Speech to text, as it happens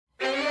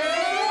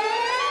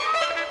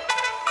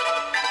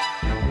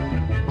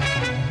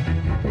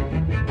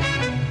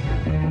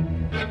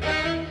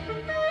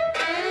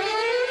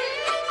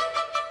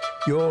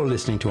You're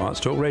listening to Arts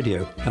Talk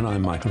Radio, and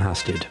I'm Michael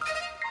Hasted.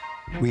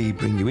 We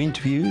bring you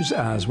interviews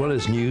as well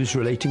as news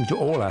relating to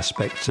all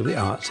aspects of the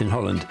arts in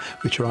Holland,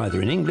 which are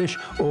either in English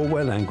or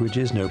where language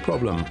is no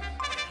problem.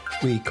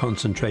 We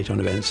concentrate on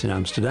events in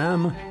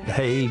Amsterdam, The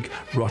Hague,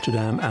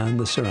 Rotterdam and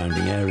the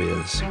surrounding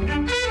areas.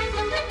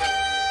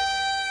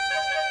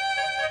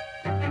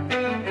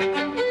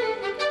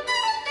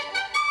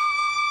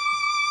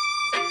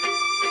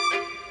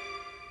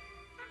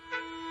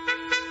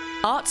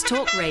 Arts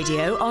Talk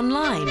Radio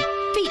online.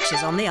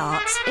 Features on the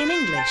arts in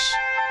English.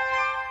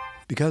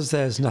 Because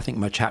there's nothing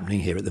much happening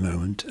here at the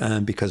moment,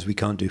 and because we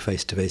can't do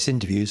face-to-face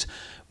interviews,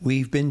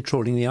 we've been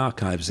trawling the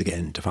archives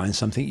again to find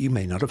something you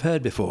may not have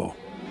heard before.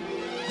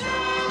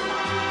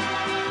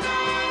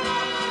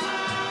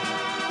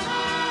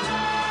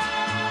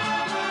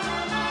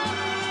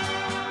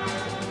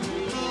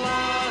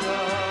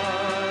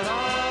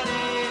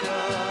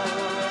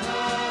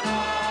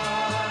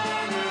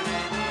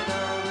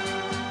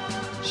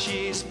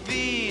 She's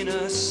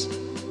Venus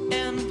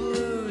in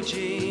blue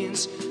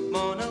jeans,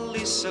 Mona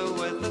Lisa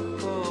with a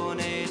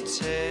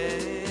ponytail.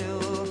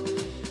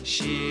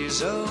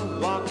 She's a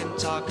walking,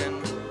 talking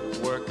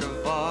work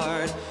of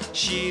art.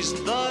 She's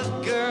the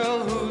girl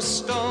who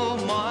stole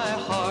my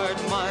heart.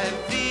 My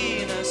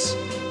Venus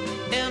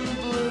in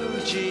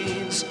blue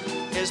jeans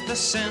is the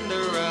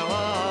Cinderella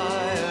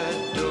I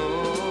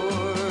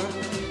adore.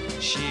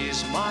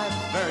 She's my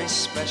very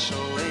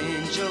special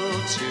angel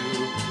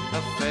too,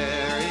 a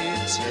fairy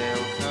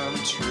tale come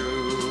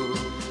true.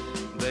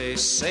 They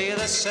say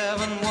the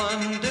 7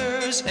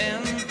 wonders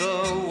in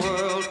the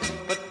world,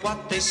 but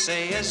what they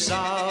say is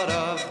out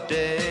of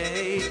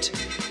date.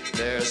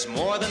 There's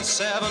more than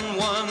 7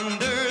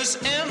 wonders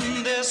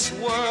in this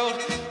world.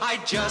 I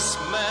just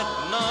met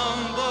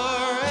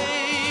number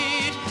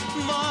 8,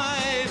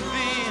 my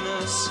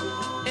Venus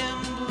in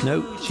blue.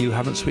 No, you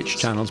haven't switched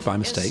channels by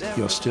mistake.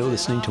 You're still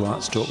listening to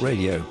Arts Talk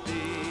Radio.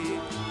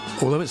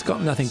 Although it's got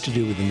nothing to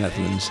do with the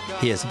Netherlands,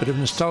 here's a bit of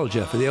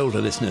nostalgia for the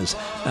older listeners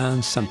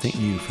and something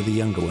new for the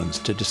younger ones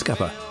to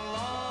discover.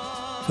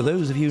 For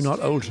those of you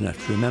not old enough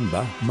to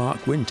remember,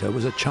 Mark Winter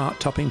was a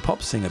chart-topping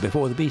pop singer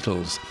before the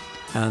Beatles,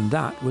 and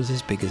that was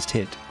his biggest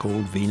hit,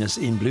 called Venus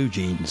in Blue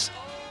Jeans.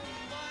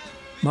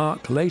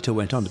 Mark later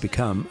went on to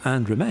become,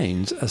 and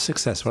remains, a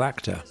successful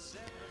actor.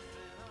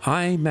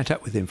 I met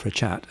up with him for a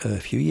chat a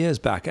few years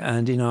back,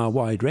 and in our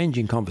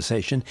wide-ranging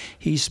conversation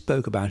he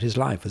spoke about his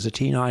life as a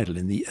teen idol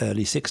in the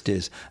early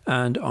 60s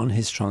and on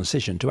his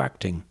transition to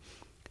acting.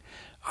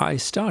 I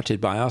started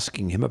by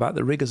asking him about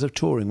the rigours of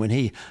touring when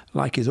he,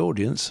 like his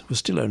audience, was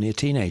still only a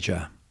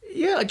teenager.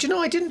 Yeah, do you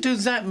know, I didn't do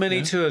that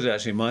many tours,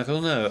 actually,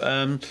 Michael,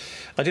 no.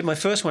 I did my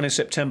first one in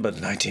September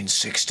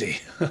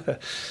 1960,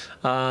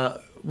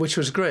 which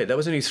was great. That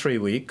was only 3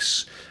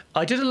 weeks.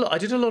 I did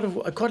quite a lot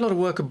of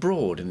work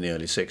abroad in the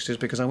early 60s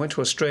because I went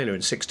to Australia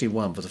in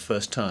 61 for the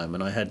first time,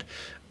 and I had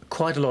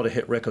quite a lot of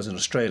hit records in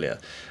Australia,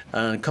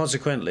 and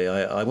consequently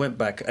I went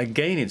back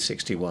again in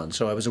 61,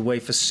 so I was away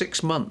for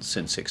 6 months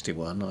in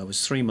 61. I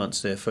was 3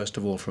 months there, first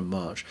of all, from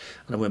March,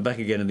 and I went back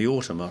again in the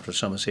autumn after a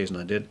summer season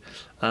I did,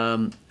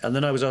 and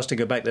then I was asked to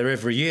go back there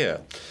every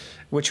year,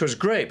 which was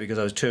great because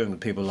I was touring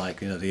with people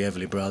like, you know, the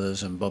Everly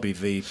Brothers and Bobby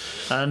Vee.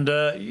 And,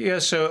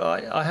 so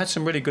I had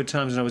some really good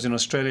times, and I was in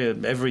Australia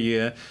every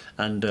year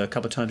and a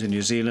couple of times in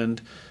New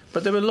Zealand.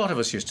 But there were a lot of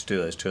us used to do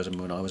those tours. I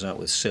mean, when I was out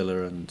with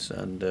Scylla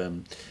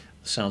and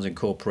Sounds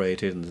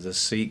Incorporated and the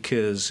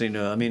Seekers, you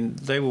know, I mean,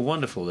 they were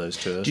wonderful, those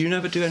tours. Do you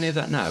never do any of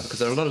that now? Because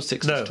there are a lot of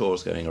 60s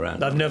tours going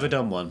around. I've never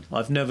done one.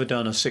 I've never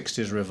done a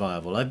 60s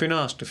revival. I've been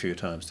asked a few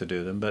times to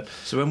do them, but...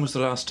 So when was the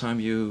last time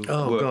you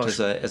worked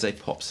as a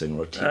pop singer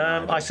or teen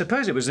idol? I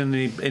suppose it was in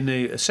the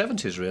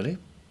 70s, really.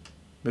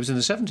 It was in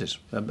the 70s.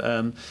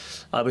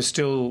 I was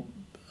still...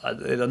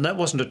 And that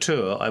wasn't a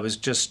tour. I was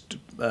just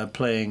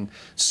playing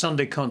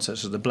Sunday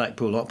concerts at the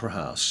Blackpool Opera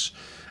House.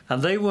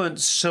 And they weren't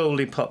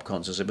solely pop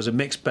concerts. It was a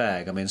mixed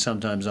bag. I mean,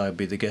 sometimes I would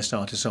be the guest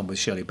artist on with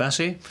Shirley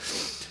Bassey.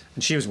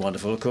 And she was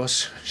wonderful, of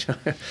course.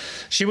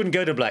 She wouldn't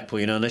go to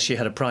Blackpool, you know, unless she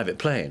had a private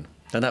plane.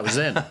 And that was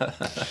then.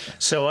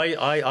 So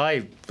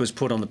I was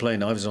put on the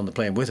plane. I was on the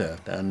plane with her.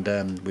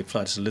 And we'd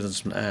fly to Lytham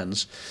St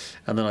Anne's.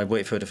 And then I'd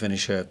wait for her to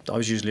finish her. I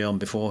was usually on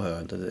before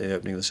her, the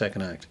opening of the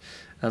second act.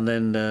 And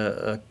then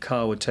a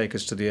car would take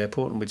us to the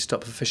airport, and we'd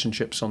stop for fish and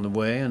chips on the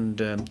way. And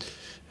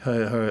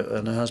her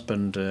and her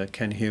husband,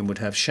 Ken Hume, would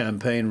have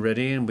champagne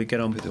ready, and we'd get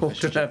on board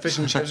to have fish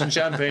and chips and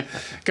champagne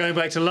going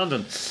back to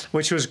London,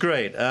 which was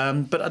great.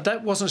 But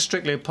that wasn't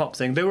strictly a pop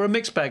thing. They were a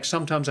mixed bag.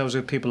 Sometimes I was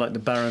with people like the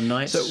Barron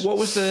Knights. So what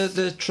was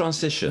the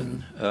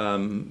transition?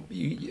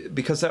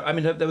 Because, I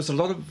mean, there was a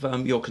lot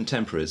of your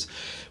contemporaries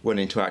went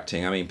into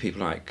acting. I mean,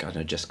 people like, I don't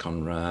know, Jess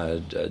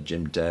Conrad,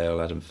 Jim Dale,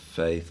 Adam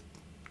Faith,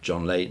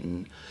 John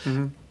Layton,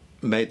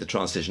 made the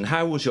transition.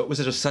 How was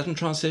was it a sudden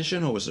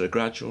transition or was it a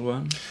gradual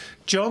one?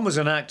 John was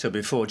an actor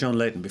before, John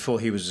Layton, before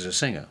he was a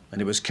singer,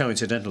 and it was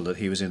coincidental that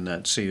he was in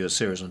that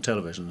series on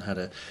television and had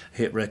a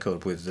hit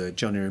record with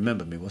Johnny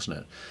Remember Me, wasn't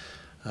it?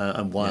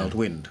 And Wild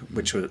Wind,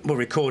 which were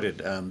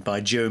recorded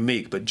by Joe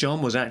Meek, but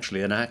John was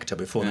actually an actor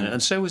before then,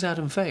 and so was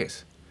Adam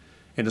Faith.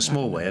 in a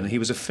small way, and he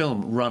was a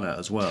film runner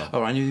as well.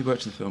 Oh, I knew he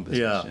worked in the film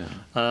business.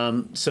 Yeah.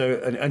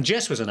 And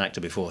Jess was an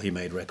actor before he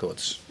made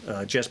records.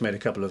 Jess made a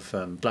couple of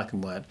black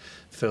and white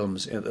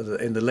films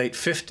in the late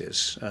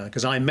 50s,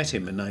 because I met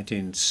him in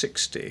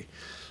 1960,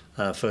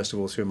 first of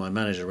all through my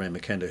manager, Ray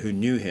McKender, who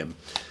knew him.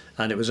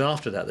 And it was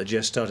after that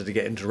Jess started to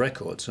get into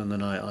records, and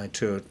then I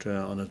toured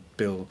on a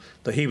bill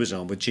that he was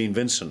on with Gene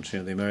Vincent,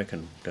 the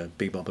American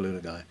Big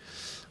Bopalula guy.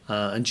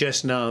 And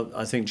Jess now,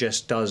 I think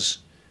Jess does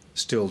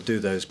still do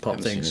those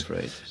pop things.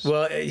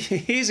 Well,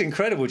 he's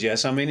incredible,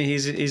 Jess. I mean,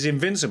 he's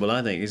invincible,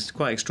 I think. He's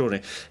quite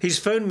extraordinary. He's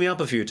phoned me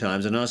up a few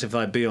times and asked if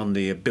I'd be on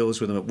the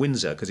bills with him at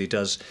Windsor, because he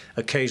does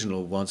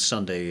occasional once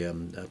Sunday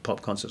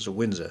pop concerts at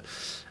Windsor.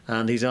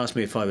 And he's asked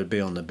me if I would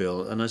be on the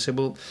bill. And I said,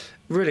 well,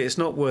 really, it's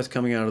not worth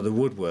coming out of the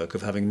woodwork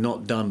of having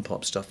not done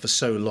pop stuff for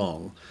so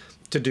long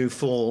to do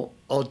 4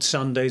 odd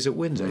Sundays at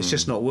Windsor. It's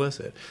just not worth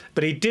it.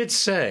 But he did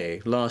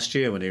say last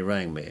year when he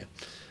rang me,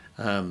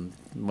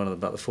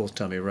 about the 4th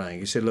time he rang,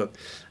 he said, look,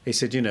 he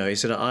said,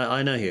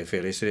 I know how you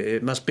feel. He said,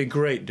 it must be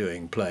great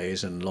doing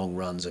plays and long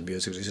runs and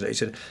musicals. He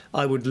said,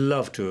 I would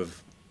love to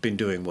have been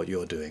doing what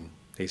you're doing.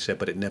 He said,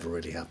 but it never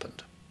really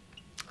happened.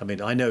 I mean,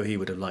 I know he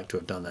would have liked to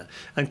have done that.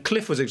 And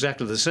Cliff was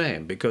exactly the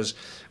same, because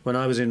when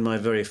I was in my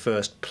very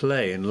first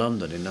play in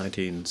London in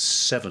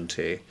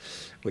 1970,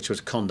 which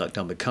was Conduct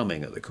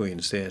Unbecoming at the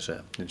Queen's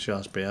Theatre in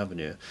Shaftesbury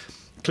Avenue,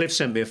 Cliff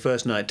sent me a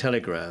first-night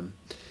telegram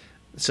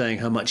saying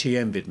how much he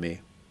envied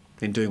me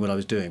in doing what I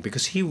was doing,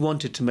 because he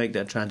wanted to make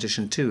that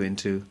transition too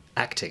into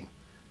acting.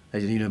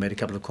 As made a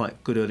couple of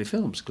quite good early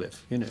films,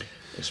 Cliff,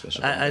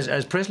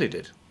 as Presley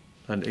did.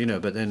 And,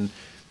 but then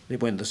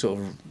it went the sort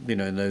of,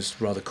 in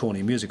those rather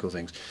corny musical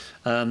things.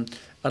 And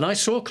I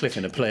saw Cliff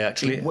in a play,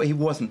 actually. He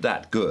wasn't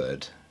that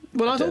good.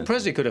 Well, I thought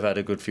Presley could have had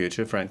a good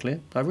future,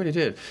 frankly. I really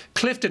did.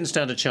 Cliff didn't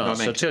stand a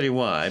chance. I'll tell you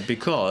why.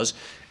 Because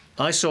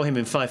I saw him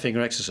in Five Finger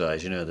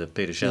Exercise, the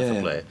Peter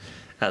Shaffer play,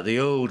 at the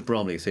old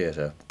Bromley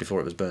Theatre before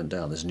it was burnt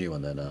down. There's a new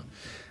one there now.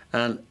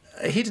 And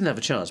he didn't have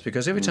a chance,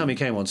 because every time he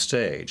came on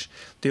stage,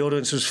 the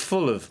audience was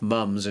full of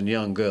mums and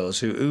young girls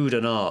who oohed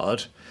and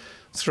ahed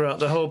throughout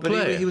the whole play.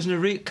 But he was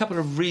in a couple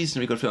of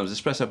reasonably good films.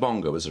 Espresso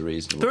Bongo was a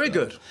reasonable Very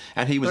film. good.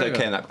 And he was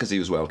okay in that because he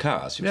was well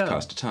cast. He was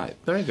cast to type.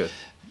 Very good.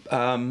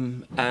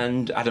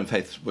 And Adam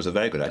Faith was a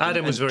very good actor.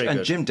 Adam was very good.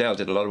 And Jim Dale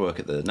did a lot of work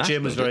at the National.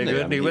 Jim was very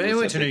good. I mean, he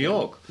went to New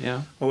York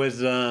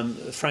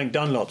with Frank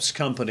Dunlop's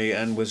company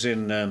and was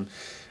in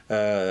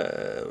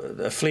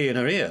A Flea in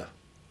Her Ear.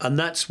 And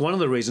that's one of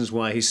the reasons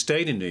why he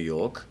stayed in New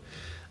York,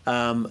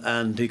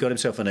 and he got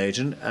himself an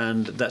agent,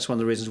 and that's one of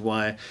the reasons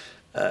why,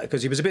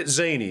 because he was a bit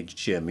zany,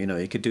 Jim,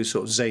 he could do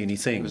sort of zany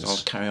things. It was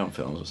all carry-on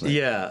films, wasn't it?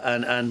 Yeah,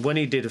 and when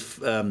he did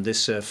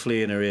this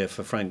Flea in Her Ear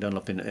for Frank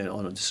Dunlop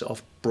on this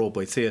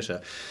off-Broadway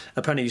theatre,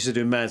 apparently he used to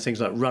do mad things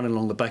like running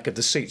along the back of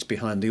the seats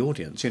behind the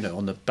audience,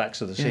 on the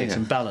backs of the seats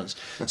and balance.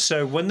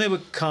 So when they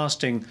were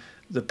casting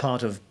the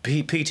part of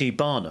P.T.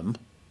 Barnum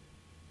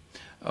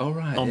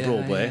on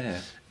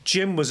Broadway,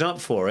 Jim was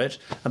up for it,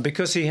 and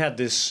because he had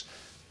this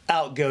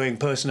outgoing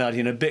personality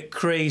and a bit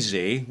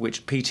crazy,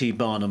 which P.T.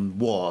 Barnum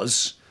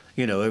was,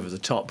 over the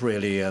top,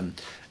 really, he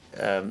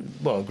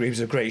was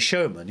a great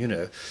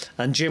showman,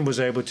 and Jim was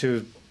able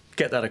to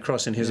get that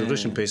across in his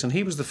audition piece, and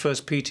he was the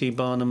first P.T.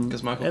 Barnum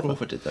because Michael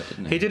Crawford did that,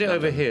 didn't he? He did it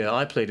over here.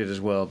 I played it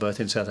as well, both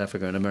in South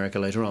Africa and America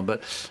later on,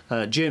 but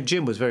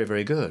Jim was very,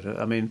 very good.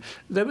 I mean,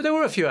 there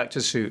were a few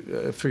actors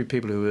few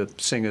people who were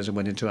singers and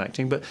went into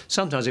acting, but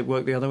sometimes it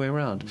worked the other way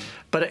around.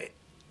 But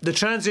the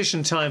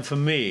transition time for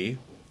me,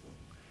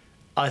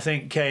 I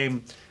think,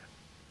 came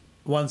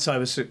once I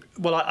was...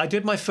 Well, I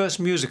did my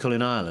first musical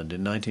in Ireland in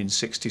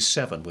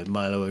 1967 with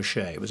Milo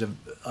O'Shea.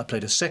 I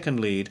played a second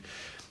lead,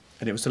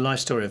 and it was the life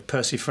story of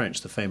Percy French,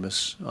 the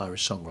famous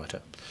Irish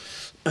songwriter.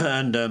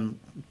 And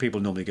people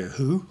normally go,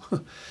 who?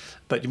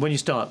 But when you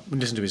start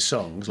listening to his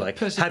songs, like,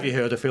 have you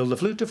heard of Phil the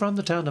Fluter from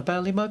the town of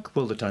Ballymug?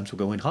 Well, the times were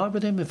going hard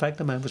with him. In fact,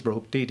 the man was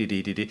broke.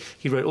 Dee-dee-dee-dee-dee.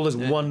 He wrote all those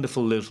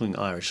wonderful little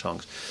Irish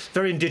songs.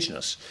 Very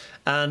indigenous.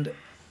 And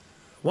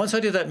once I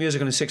did that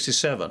musical in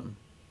 1967,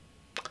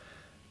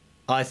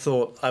 I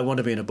thought, I want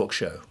to be in a book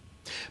show.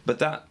 But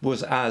that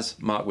was as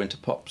Mark Winter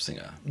pop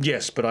singer.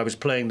 Yes, but I was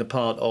playing the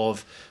part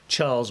of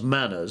Charles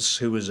Manners,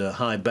 who was a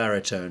high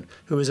baritone,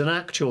 who was an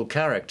actual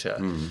character,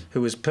 who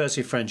was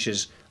Percy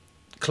French's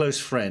close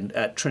friend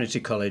at Trinity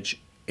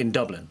College in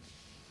Dublin.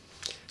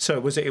 So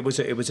it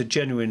was a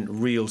genuine,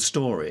 real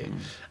story.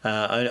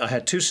 I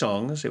had 2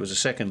 songs. It was a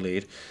second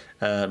lead.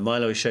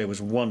 Milo O'Shea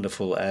was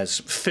wonderful as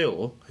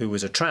Phil, who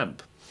was a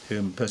tramp,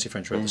 whom Percy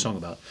French wrote the song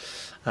about.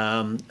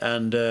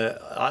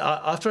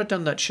 After I'd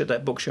done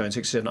that book show in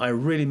 1967, I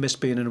really missed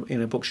being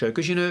in a book show,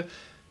 because,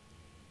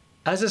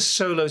 as a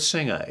solo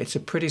singer, it's a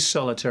pretty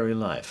solitary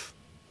life.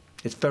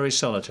 It's very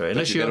solitary. But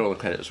unless you get all the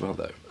credit as well,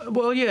 though.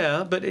 Well,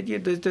 yeah, but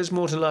there's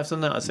more to life than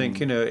that, I think.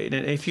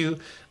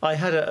 I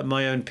had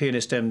my own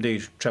pianist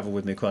MD travel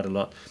with me quite a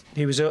lot.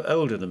 He was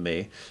older than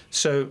me,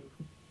 so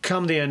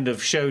come the end of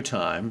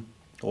showtime,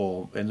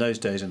 or in those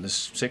days in the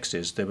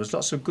 60s, there was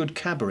lots of good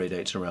cabaret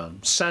dates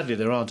around. Sadly,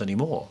 there aren't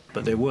anymore,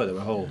 but there were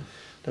a whole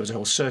There was a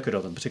whole circuit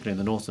of them, particularly in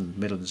the North and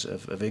Midlands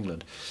of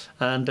England.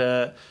 And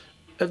at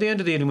the end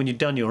of the evening, when you'd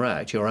done your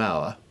act, your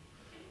hour,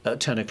 at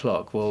 10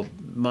 o'clock, well,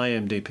 my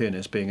MD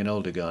pianist, being an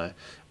older guy,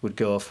 would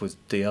go off with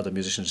the other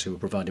musicians who were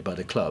provided by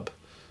the club.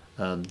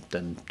 And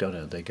then,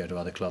 they go to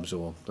other clubs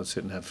or they'd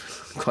sit and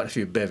have quite a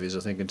few bevies, I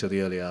think, until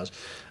the early hours.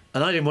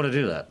 And I didn't want to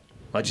do that.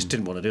 I just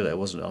didn't want to do that. It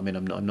wasn't. I mean,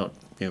 I'm not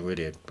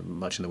really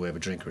much in the way of a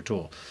drinker at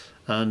all.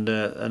 And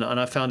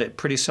I found it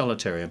pretty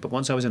solitary. But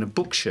once I was in a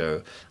book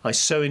show, I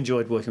so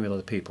enjoyed working with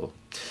other people,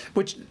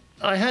 which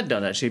I had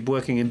done actually,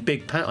 working in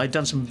I'd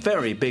done some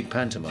very big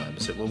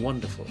pantomimes that were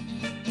wonderful.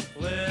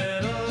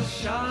 Little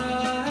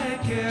shy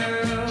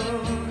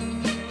girl,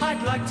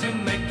 I'd like to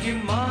make you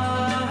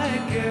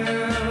my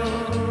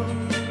girl,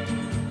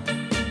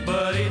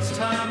 but each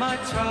time I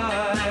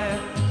try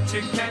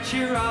to catch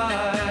your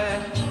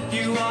eye,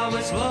 you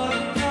always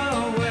look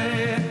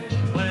away.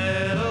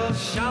 Little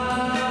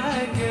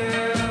shy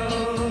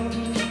girl,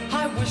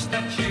 I wish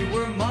that you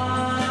were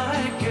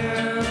my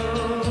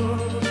girl.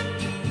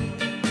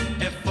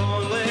 If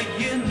only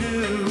you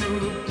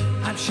knew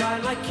I'm shy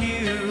like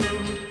you,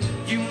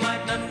 you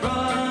might not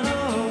run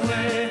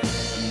away.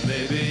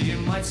 Maybe you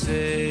might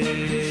say,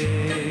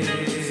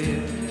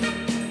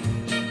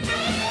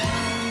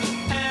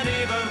 and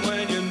even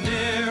when you're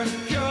near,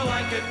 you're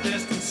like a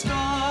distant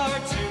star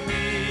to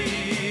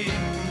me.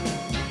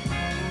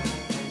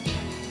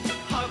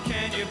 How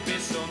can you be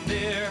so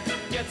near,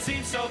 yet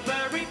seem so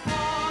very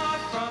far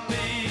from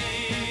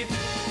me?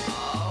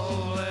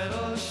 Oh,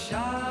 little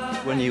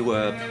shy. When you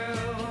were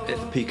at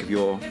the peak of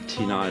your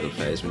teen idol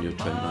phase, when you were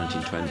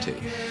 1920,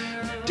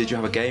 did you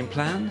have a game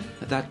plan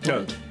at that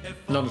point?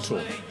 No, none at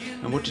all.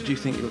 And what did you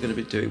think you were going to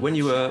be doing? When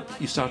you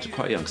started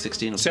quite young,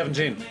 16 or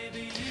 17.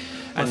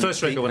 My and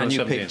first record when I was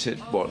 17. And you picked it,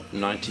 what,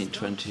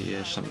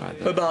 1920-ish, something like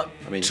that? About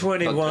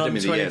 21,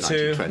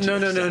 22.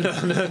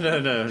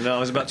 No. I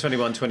was about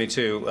 21,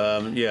 22.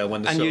 When the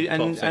And sort you- of pop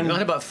and- thing. and- I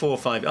had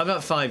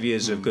about 5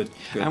 years of good.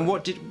 And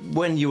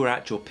when you were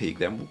at your peak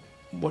then,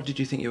 what did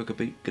you think you were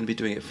going to be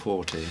doing at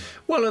 40?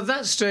 Well, at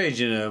that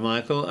stage,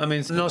 Michael, I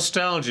mean,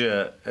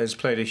 nostalgia has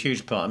played a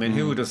huge part. I mean,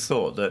 who would have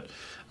thought that?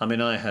 I mean,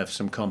 I have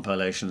some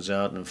compilations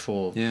out and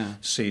 4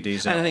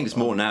 CDs out. And I think it's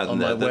more now than on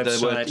my there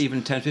were website.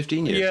 even 10,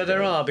 15 years Yeah, ago.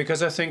 there are,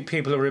 because I think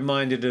people are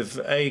reminded of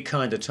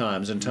kind of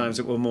times and times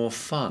that were more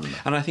fun.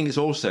 And I think it's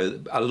also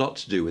a lot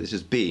to do with it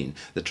has been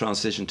the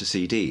transition to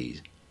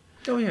CDs.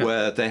 Oh, yeah.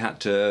 Where they had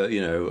to,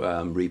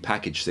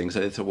 repackage things.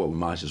 So they thought, well, we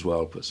might as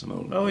well put some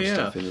old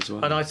stuff in as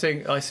well. And I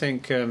think,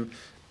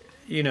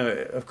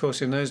 of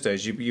course, in those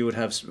days, you would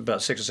have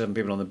about 6 or 7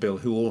 people on the bill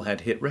who all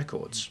had hit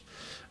records,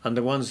 and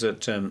the ones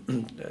that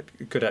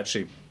could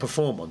actually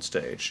perform on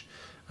stage.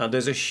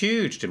 There's a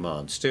huge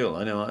demand still.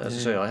 I know, as I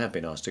say, I have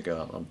been asked to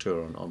go out on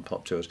tour on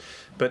pop tours,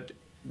 but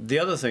the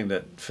other thing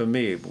that for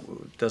me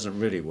doesn't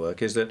really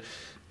work is that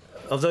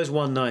of those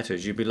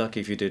one-nighters, you'd be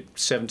lucky if you did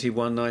 70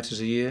 one-nighters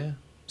a year.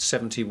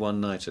 70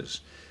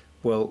 one-nighters.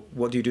 Well,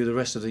 what do you do the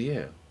rest of the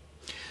year?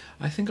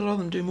 I think a lot of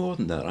them do more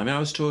than that. I mean, I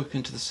was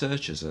talking to the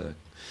Searchers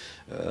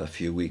a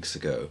few weeks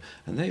ago,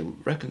 and they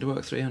reckon to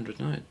work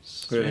 300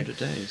 nights, 300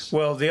 days.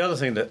 Well, the other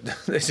thing that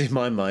is in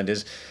my mind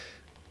is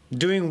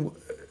doing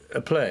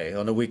a play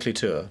on a weekly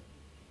tour.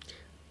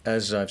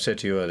 As I've said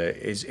to you earlier,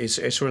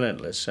 it's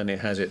relentless, and it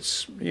has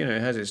its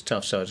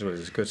tough side as well as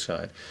its good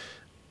side.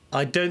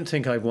 I don't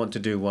think I want to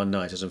do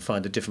one-nighters and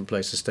find a different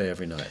place to stay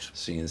every night.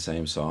 Singing the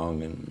same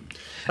song and...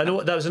 I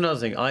know that was another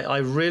thing. I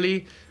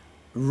really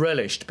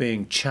relished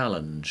being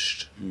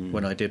challenged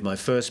when I did my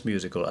first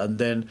musical, and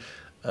then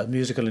a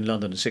musical in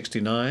London in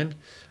 '69,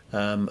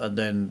 and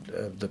then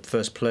the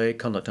first play,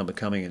 Conduct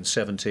Unbecoming, in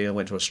 '70. I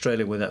went to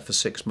Australia with that for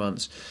 6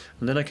 months,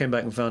 and then I came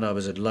back and found I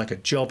was like a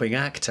jobbing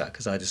actor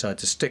because I decided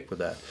to stick with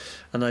that.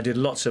 And I did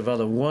lots of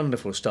other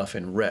wonderful stuff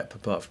in rep,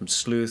 apart from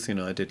Sleuth.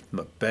 I did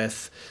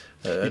Macbeth.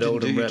 You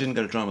didn't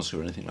go to drama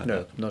school or anything like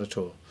that? No, not at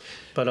all.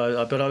 But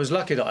I was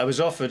lucky that I was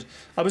offered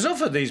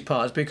these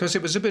parts because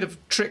it was a bit of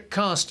trick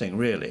casting,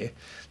 really,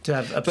 to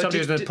have somebody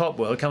who's in the pop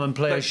world come and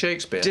play a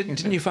Shakespeare.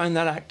 Didn't you find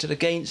that acted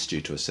against you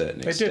to a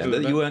certain extent?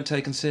 did, that you weren't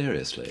taken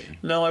seriously?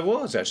 No, I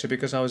was actually,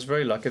 because I was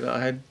very lucky that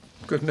I had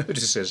good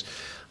notices.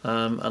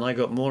 And I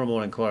got more and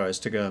more inquiries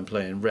to go and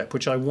play in rep,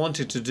 which I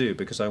wanted to do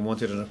because I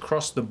wanted an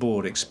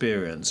across-the-board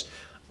experience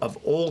of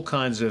all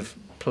kinds of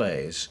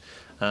plays.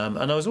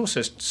 And I was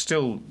also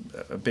still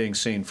being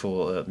seen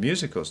for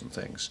musicals and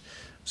things.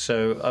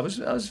 So I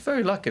was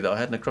very lucky that I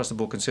had an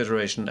across-the-board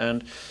consideration.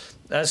 And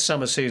as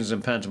summer seasons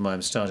and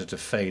pantomime started to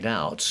fade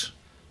out,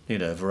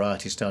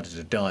 variety started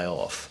to die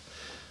off,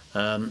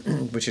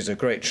 which is a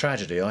great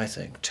tragedy, I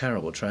think,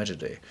 terrible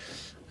tragedy.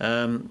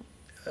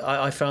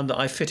 I found that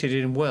I fitted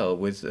in well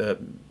with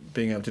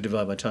being able to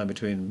divide my time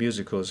between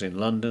musicals in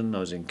London. I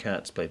was in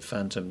Cats, played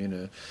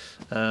Phantom,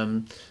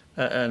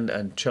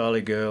 and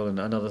Charlie Girl and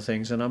other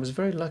things, and I was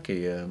very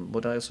lucky.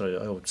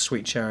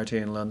 Sweet Charity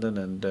in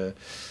London,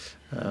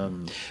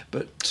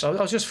 But I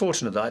was just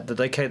fortunate that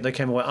they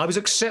came away. I was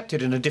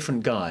accepted in a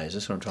different guise.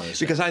 That's what I'm trying to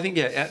say. because I think,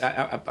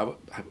 I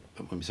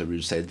wouldn't be so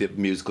rude to say the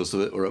musicals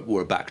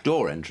were a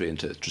backdoor entry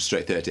into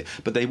Straight Theatre,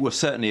 but they were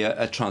certainly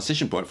a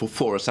transition point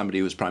for somebody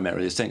who was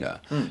primarily a singer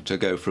to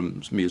go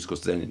from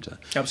musicals then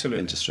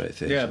into Straight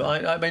Theatre. Yeah,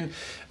 but I mean,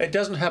 it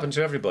doesn't happen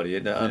to everybody.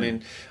 I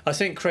mean, I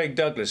think Craig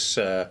Douglas,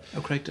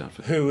 Craig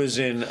Douglas, who was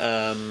in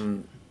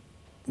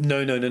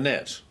No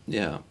Nanette,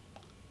 yeah,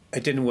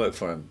 it didn't work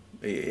for him.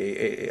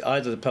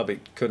 Either the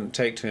public couldn't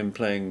take to him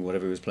playing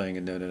whatever he was playing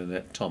in No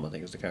Nanette, Tom, I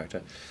think was the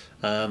character,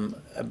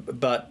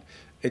 but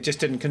it just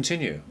didn't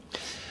continue.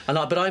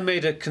 But I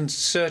made a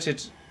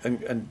concerted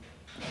and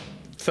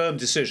firm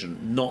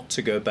decision not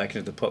to go back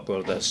into the pop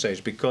world at that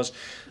stage, because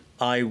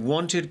I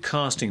wanted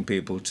casting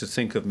people to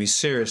think of me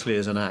seriously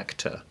as an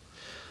actor.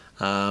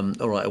 All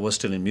right, I was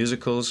still in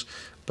musicals,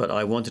 but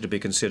I wanted to be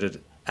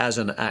considered as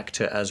an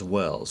actor as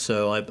well.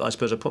 So I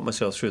suppose I put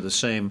myself through the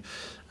same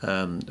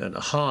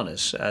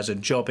harness as a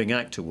jobbing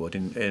actor would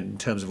in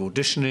terms of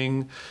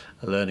auditioning,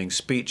 learning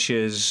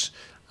speeches,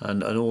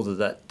 and all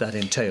that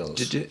entails.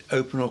 Did it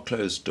open or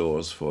close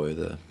doors for you,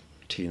 the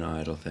Teen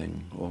Idol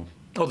thing? Or?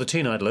 Oh, the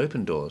Teen Idol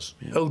opened doors.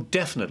 Yeah. Oh,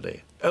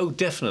 definitely.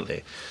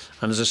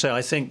 And as I say,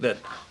 I think that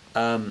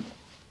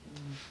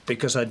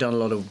because I'd done a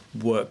lot of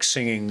work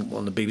singing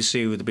on the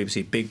BBC with the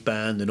BBC Big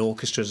Band and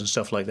orchestras and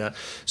stuff like that,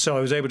 so I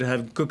was able to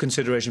have good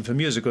consideration for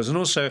musicals. And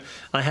also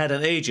I had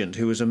an agent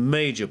who was a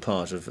major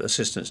part of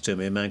assistance to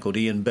me, a man called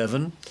Ian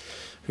Bevan,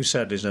 who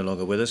sadly is no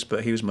longer with us,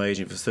 but he was my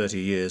agent for 30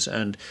 years.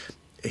 And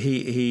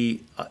I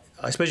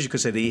suppose you could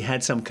say that he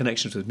had some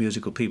connections with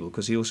musical people,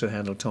 because he also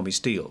handled Tommy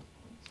Steele.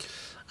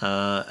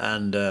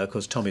 And of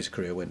course Tommy's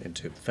career went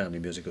into family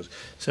musicals.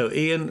 So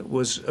Ian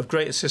was of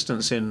great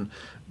assistance in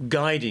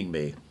guiding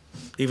me,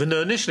 even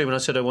though initially when I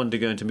said I wanted to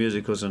go into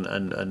musicals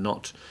and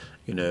not,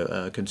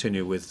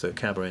 continue with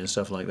cabaret and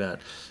stuff like that,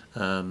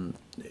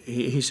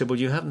 he said, well,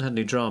 you haven't had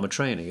any drama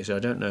training. He said, I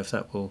don't know if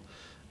that will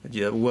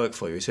work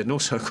for you. He said, and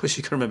also, of course,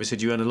 you can remember, he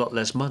said, you earn a lot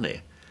less money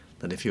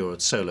than if you're a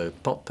solo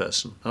pop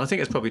person. And I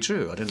think it's probably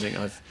true. I don't think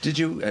I've... Did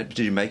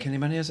you make any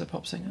money as a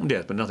pop singer?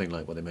 Yeah, but nothing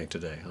like what they make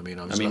today. I mean,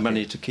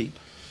 money to keep?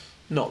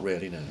 Not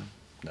really,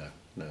 no.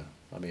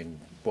 I mean,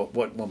 what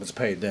one was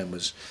paid then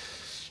was...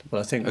 Well,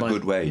 I think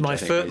good wage.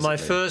 My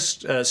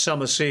first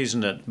summer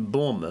season at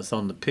Bournemouth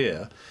on the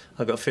pier,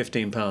 I got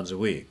 £15 a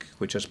week,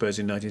 which I suppose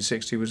in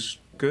 1960 was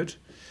good.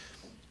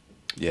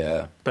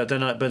 Yeah. But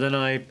then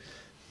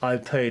I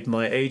paid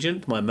my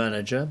agent, my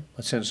manager.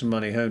 I sent some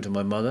money home to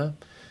my mother.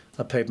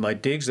 I paid my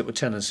digs that were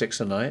 10 and 6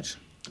 a night.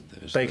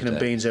 Bacon and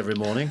beans every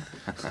morning.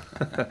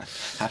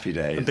 Happy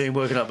days. And being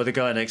woken up by the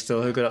guy next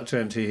door who got up to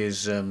empty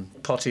his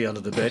potty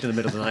under the bed in the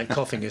middle of the night,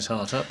 coughing his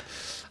heart up.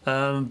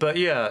 But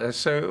yeah,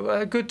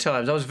 so good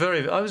times.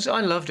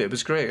 I loved it. It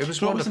was great. It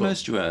was wonderful. What was the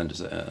most you earned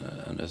as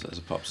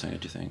a pop singer,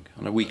 do you think,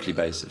 on a weekly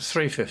basis?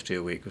 $3.50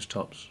 a week was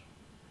tops.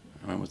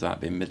 When would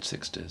that be?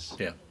 Mid-60s?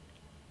 Yeah.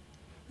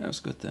 That was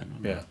good then.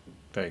 Yeah,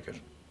 very good.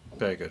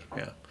 Very good,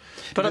 yeah.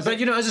 But as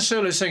a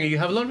solo singer, you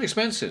have a lot of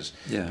expenses.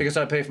 Yeah. Because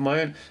I pay for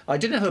my own... I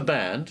didn't have a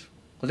band.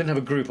 I didn't have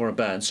a group or a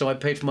band, so I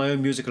paid for my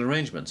own musical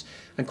arrangements.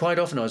 And quite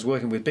often I was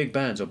working with big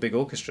bands or big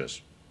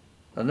orchestras.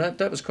 And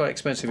that was quite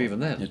expensive even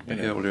then.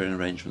 All your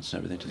arrangements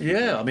and everything.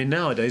 Yeah, I mean,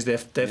 nowadays they're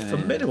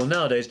formidable. Yeah.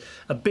 Nowadays,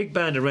 a big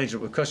band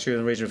arrangement would cost you in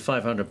the region of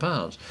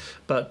 £500.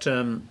 But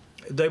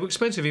they were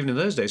expensive even in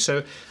those days.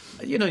 So,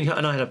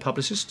 and I had a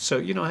publicist, so,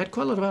 I had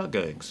quite a lot of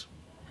outgoings.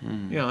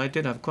 Yeah, I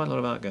did have quite a lot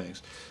of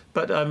outgoings.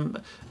 But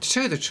to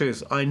tell you the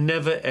truth, I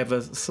never ever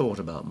thought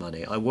about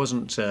money. I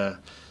wasn't a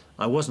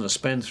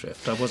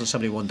spendthrift. I wasn't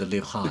somebody who wanted to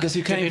live high. Because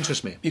you didn't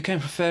interest me. You came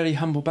from a fairly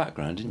humble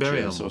background, didn't you?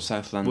 Very humble. Sort of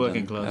South London,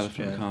 working class,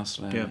 Elephant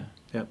Castle area.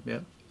 Yeah.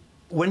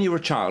 When you were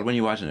a child, when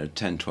you were, I don't know,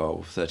 10,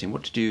 12, 13,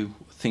 what did you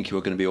think you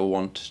were going to be or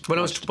want? By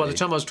the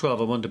time I was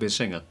 12, I wanted to be a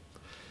singer,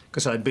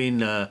 because I'd been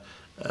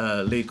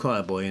lead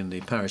choir boy in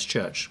the parish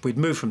church. We'd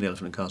moved from the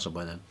Elephant and Castle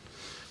by then.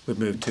 We'd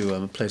moved to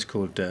a place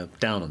called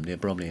Downham near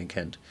Bromley in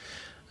Kent,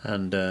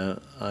 and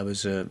I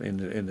was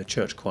in the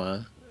church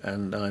choir,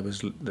 and I was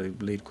the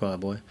lead choir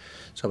boy,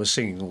 so I was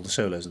singing all the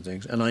solos and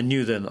things. And I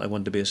knew then I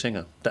wanted to be a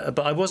singer, but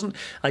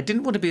I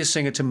didn't want to be a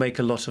singer to make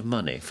a lot of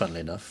money.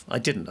 Funnily enough, I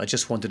didn't. I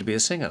just wanted to be a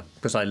singer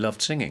because I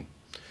loved singing.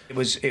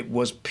 It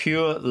was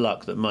pure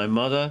luck that my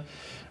mother,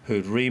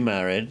 who'd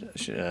remarried,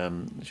 she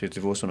was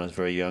divorced when I was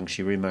very young.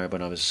 She remarried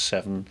when I was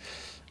 7.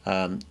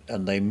 And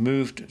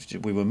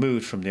we were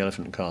moved from the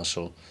Elephant and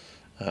Castle,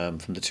 from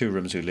the 2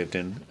 rooms we lived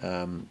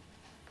in,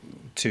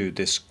 to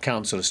this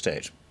council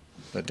estate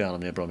down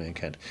near Bromley in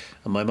Kent.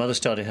 And my mother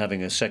started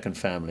having a second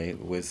family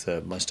with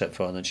my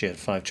stepfather, and she had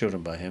 5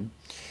 children by him.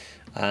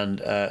 And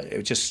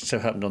it just so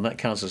happened on that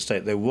council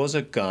estate there was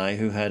a guy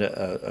who had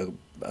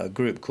a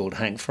group called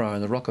Hank Fryer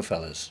and the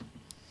Rockefellers.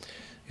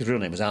 His real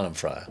name was Alan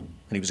Fryer, and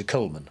he was a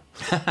coalman.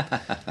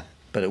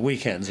 But at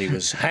weekends he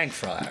was Hank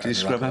Fryer. Did he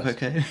scrub up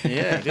okay?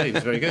 Yeah, he did. He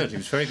was very good. He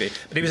was very good.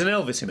 But he was an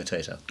Elvis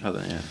imitator. Oh,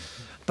 yeah.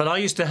 But I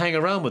used to hang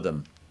around with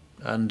them,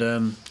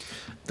 and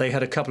they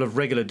had a couple of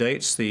regular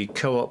dates. The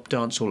Co-op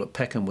Dance Hall at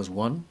Peckham was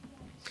one,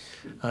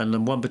 And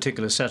on one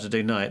particular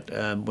Saturday night,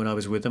 when I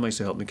was with them, I used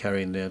to help them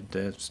carry in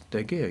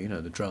their gear, you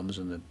know, the drums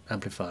and the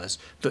amplifiers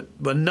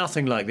that were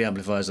nothing like the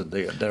amplifiers that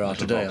there are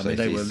today. I mean,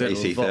 they were little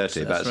AC30, about the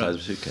size right. of a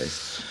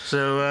suitcase.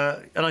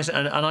 So, and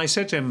I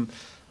said to him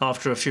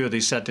after a few of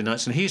these Saturday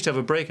nights, and he used to have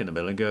a break in the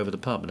middle and go over to the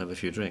pub and have a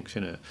few drinks,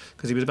 you know,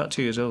 because he was about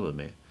 2 years older than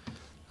me.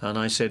 And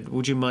I said,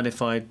 would you mind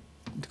if I,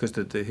 because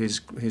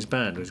his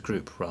band, his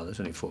group rather, it's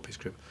only a 4-piece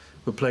group,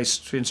 would play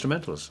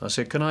instrumentals. I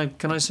said, can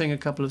I sing a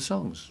couple of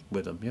songs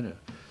with them, you know,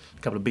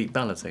 a couple of beat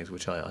ballad things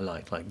which I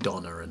like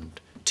Donna and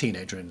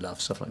Teenager in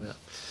Love, stuff like that.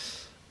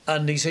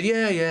 And he said,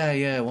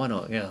 yeah, why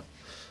not, yeah.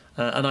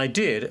 And I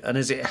did, and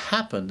as it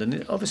happened,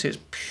 and obviously it's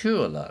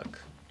pure luck,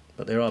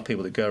 but there are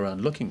people that go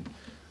around looking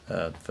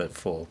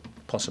for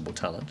possible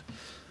talent.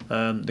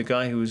 The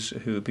guy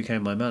who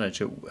became my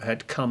manager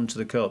had come to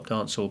the Co-op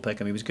Dance Hall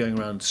Peckham. He was going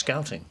around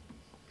scouting,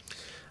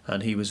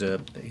 and he was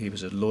a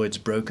Lloyd's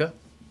broker,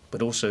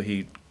 but also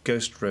he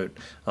ghost wrote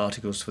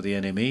articles for the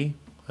NME,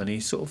 and he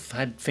sort of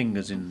had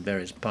fingers in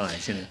various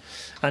pies, you know.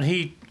 And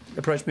he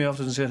approached me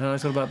afterwards and said how I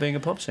thought about being a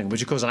pop singer,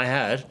 which of course I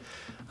had,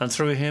 and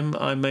through him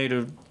I made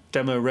a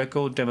demo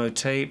record, demo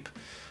tape.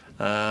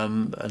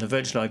 And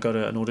eventually I got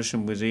an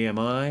audition with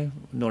EMI,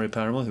 Norrie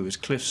Paramore, who was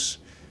Cliff's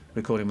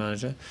recording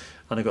manager.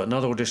 And I got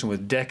another audition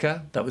with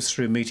Decca. That was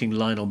through meeting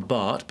Lionel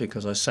Bart,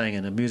 because I sang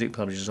in a music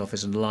publisher's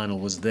office and Lionel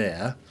was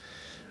there.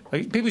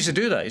 People used to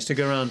do that. Used to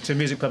go around to a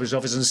music publisher's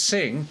office and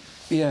sing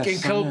in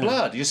cold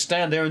blood. You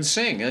stand there and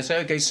sing. And I say,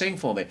 OK, sing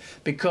for me.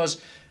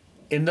 Because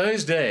in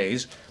those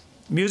days,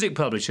 music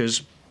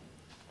publishers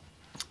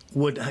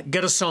would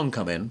get a song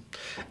come in,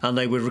 and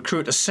they would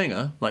recruit a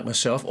singer like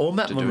myself or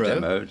Matt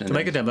Monro to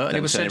make a demo, and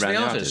it was sent to the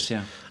artist.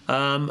 Yeah.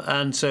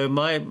 And so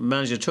my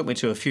manager took me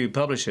to a few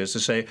publishers to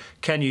say,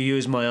 can you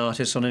use my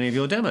artists on any of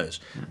your demos?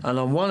 And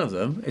on one of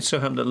them, it so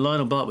happened that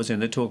Lionel Bart was in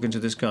there talking to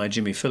this guy,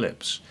 Jimmy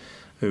Phillips,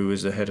 who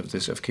was the head of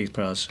Keith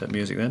Prowse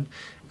music then,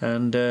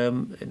 and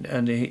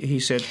he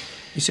said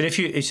if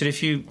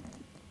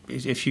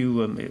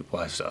you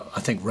well, I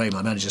think Ray,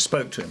 my manager,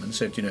 spoke to him and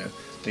said, you know,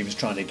 that he was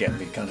trying to get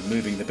me kind of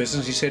moving the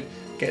business. He said,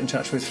 get in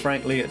touch with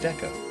Frank Lee at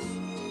Decca.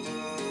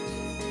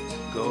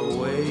 Go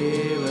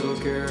away, little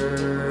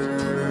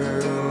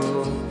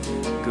girl.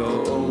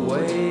 Go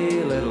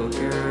away, little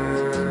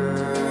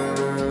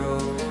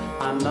girl.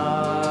 I'm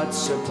not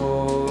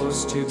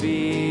supposed to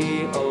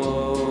be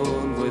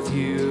alone with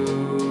you.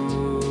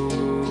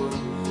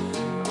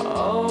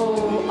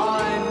 Oh,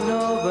 I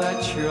know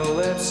that your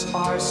lips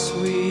are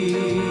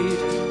sweet,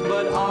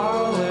 but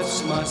our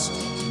lips must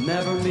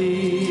never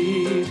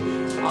meet.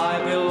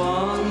 I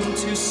belong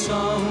to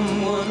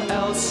someone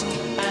else,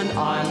 and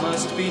I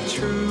must be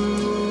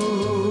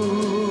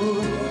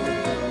true.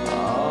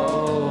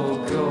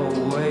 Oh, go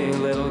away,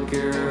 little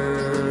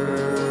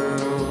girl.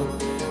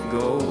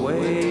 Go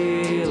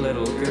away,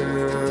 little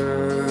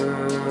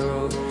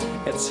girl.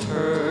 It's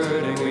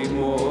hurting me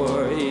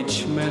more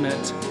each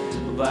minute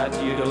that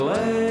you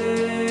delay.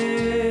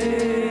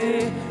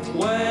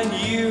 When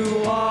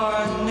you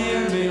are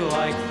near me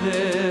like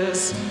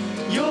this,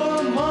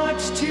 you're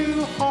much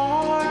too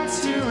hard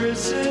to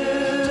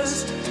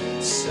resist.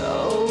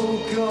 So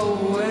go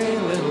away,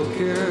 little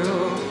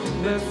girl,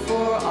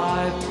 before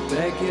I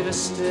beg you to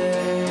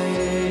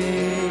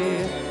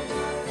stay.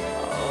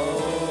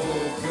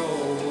 Oh, go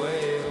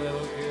away,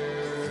 little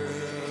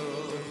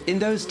girl. In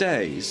those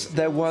days,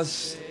 there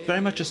was very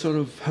much a sort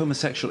of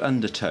homosexual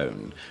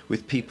undertone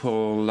with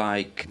people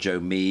like Joe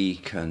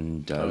Meek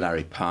and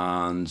Larry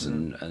Parnes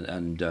and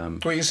Well, you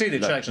can see the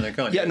attraction there,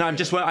 can't you? yeah. No, I'm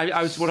just what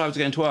I was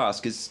going to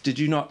ask is, did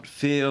you not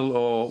feel,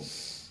 or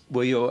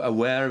were you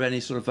aware of any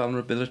sort of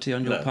vulnerability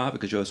on your No. part,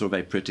 because you were sort of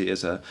very pretty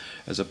as a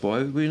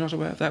boy? Were you not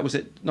aware of that? Was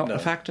it not No. a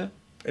factor?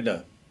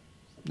 No,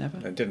 Never.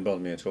 it didn't bother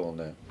me at all,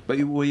 no. But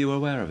were you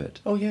aware of it?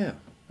 Oh, yeah,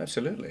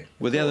 absolutely.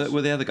 Were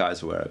the other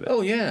guys aware of it?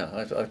 Oh,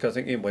 yeah. I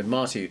think when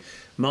Marty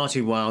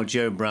Wilde,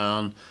 Joe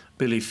Brown,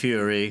 Billy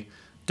Fury,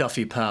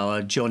 Duffy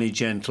Power, Johnny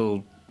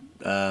Gentle,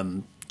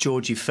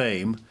 Georgie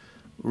Fame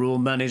were all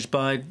managed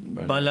by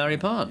Larry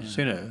Parnes,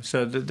 you know.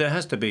 So there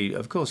has to be,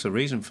 of course, a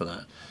reason for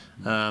that.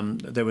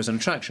 There was an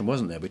attraction,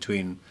 wasn't there,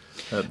 between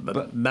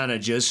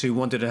managers who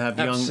wanted to have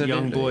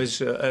young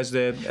boys as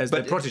their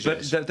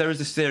proteges. But there is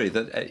this theory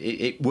that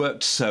it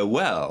worked so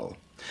well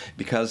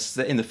because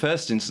in the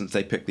first instance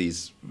they picked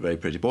these very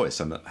pretty boys,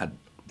 some that had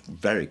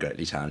very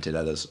greatly talented,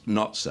 others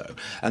not so,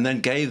 and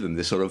then gave them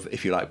this sort of,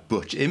 if you like,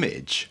 butch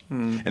image.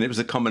 And it was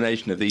a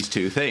combination of these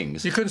two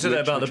things. You couldn't say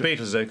that about the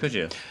Beatles, though, could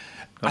you?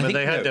 I mean,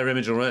 they had their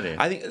image already.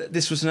 I think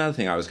this was another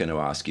thing I was going to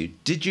ask you.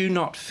 Did you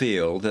not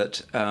feel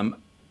that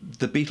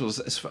the Beatles,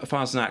 as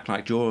far as an act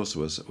like yours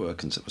was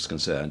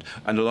concerned,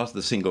 and a lot of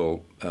the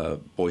single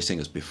boy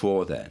singers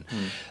before then,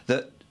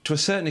 that to a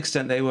certain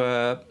extent they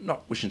were,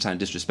 not wishing to sound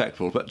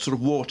disrespectful, but sort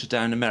of watered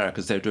down America,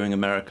 as they were doing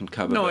American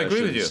cover versions. No, I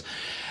agree with you.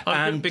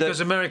 Because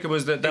America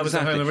was was the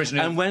home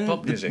originally and when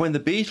pop music. when the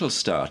Beatles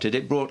started,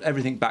 it brought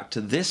everything back to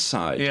this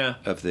side Yeah.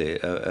 of the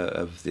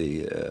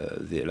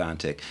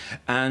Atlantic,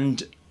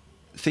 and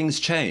things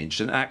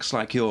changed, and acts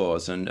like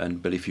yours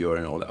and Billy Fury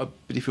and all that,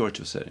 Billy Fury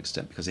to a certain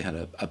extent because he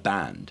had a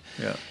band,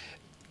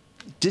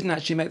 didn't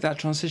actually make that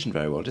transition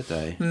very well, did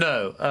they?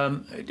 No.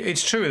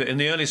 It's true that in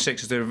the early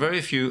 60s there were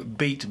very few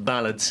beat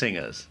ballad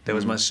singers. There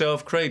was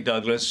myself, Craig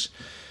Douglas.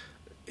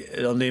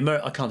 On the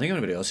I can't think of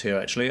anybody else here,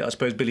 actually. I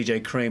suppose Billy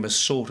J. Kramer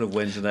sort of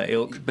went to that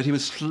ilk. But he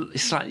was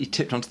slightly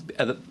tipped onto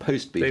the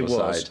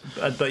post-Beatles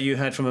side. But you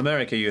had, from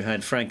America, you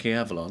had Frankie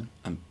Avalon.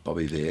 And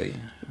Bobby V.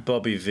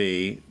 Bobby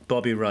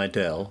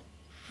Rydell.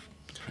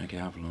 Frankie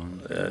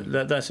Avalon.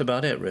 That's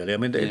about it, really. I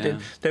mean,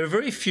 there are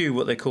very few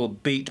what they call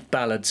beat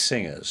ballad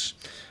singers.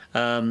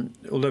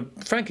 Although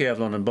Frankie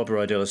Avalon and Bobby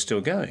Rydell are still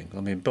going.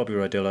 I mean, Bobby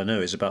Rydell, I know,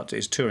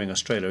 is touring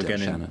Australia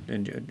again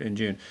in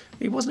June.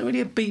 He wasn't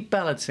really a beat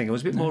ballad singer. He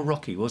was a bit more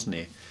rocky, wasn't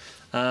he?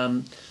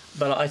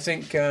 But I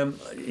think,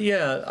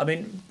 I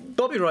mean,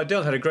 Bobby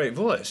Rydell had a great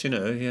voice, you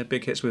know. He had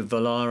big hits with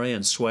Valari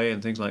and Sway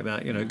and things like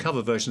that, you know,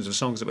 cover versions of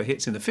songs that were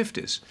hits in the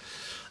 50s.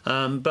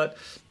 But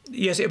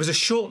yes, it was a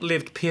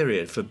short-lived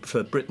period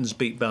for Britain's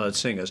beat ballad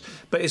singers.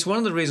 But it's one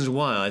of the reasons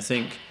why I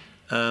think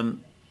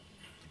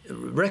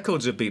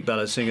records of beat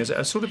ballad singers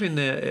are sort of in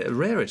their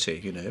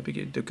rarity, you know,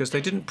 because they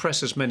didn't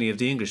press as many of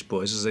the English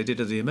boys as they did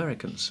of the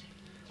Americans.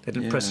 They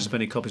didn't press as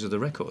many copies of the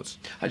records.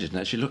 I didn't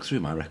actually look through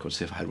my records to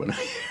see if I had one.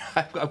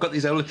 I've got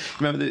these old.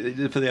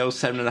 Remember for the old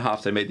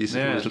 7.5, they made these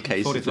little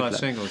cases. 45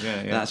 singles,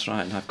 yeah. That's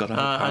right, and I've got a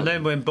whole pile. And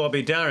then when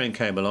Bobby Darin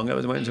came along, it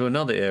went into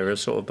another era,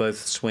 sort of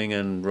both swing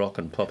and rock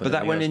and pop. But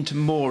that went into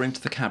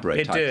the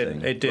cabaret type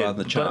thing. It did. Rather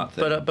than the chart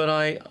thing. But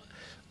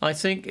I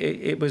think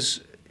it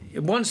was.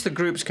 Once the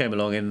groups came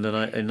along in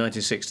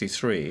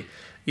 1963,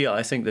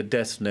 I think the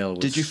death knell was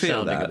Did you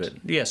feel sounding that? a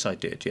bit. Yes, I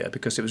did,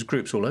 because it was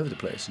groups all over the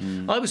place.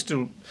 I was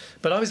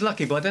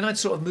lucky, but then I'd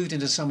sort of moved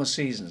into summer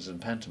seasons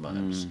and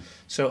pantomimes.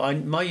 So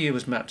my year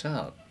was mapped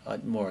out,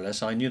 more or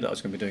less. I knew that I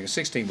was going to be doing a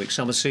 16-week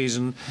summer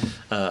season,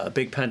 a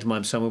big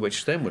pantomime summer,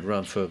 which then would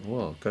run for,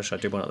 I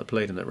did one at the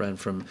Palladium that ran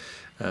from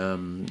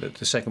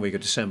the second week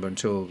of December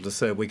until the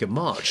third week of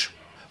March.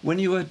 When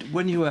you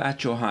were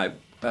at your height,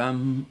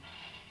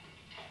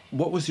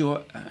 what was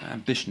your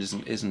ambition?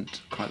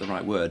 Isn't quite the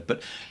right word,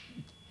 but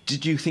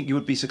did you think you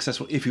would be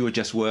successful if you were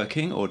just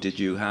working, or did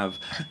you have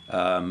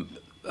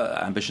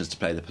ambitions to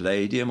play the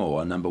Palladium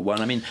or number one?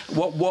 I mean,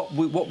 what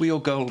were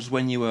your goals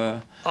when you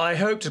were? I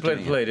hoped to play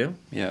the Palladium.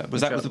 Yeah,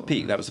 was the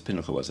peak? That was the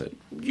pinnacle, was it?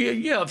 Yeah.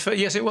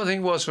 Yes, I think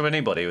it was for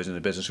anybody who was in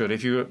the business. Really,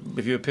 if you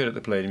appeared at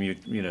the Palladium,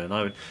 you know,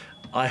 and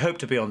I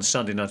hoped to be on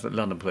Sunday night at the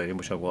London Palladium,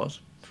 which I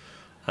was.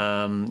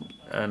 And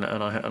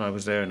I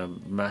was there in a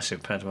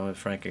massive pantomime with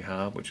Frankie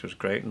Howard, which was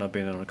great, and I've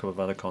been on a couple of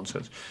other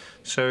concerts.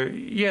 So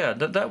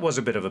that was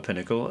a bit of a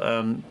pinnacle.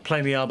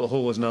 Playing the Albert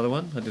Hall was another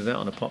one. I did that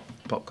on a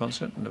pop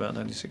concert in about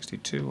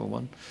 1962 or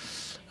one.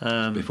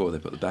 Before they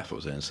put the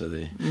baffles in, so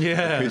the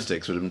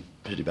acoustics would have been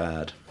pretty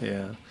bad.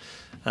 Yeah.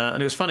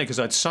 And it was funny because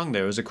I'd sung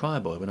there as a choir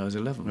boy when I was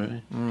 11.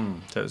 Really?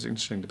 So it was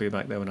interesting to be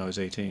back there when I was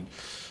 18.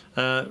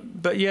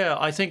 But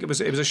I think it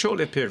was a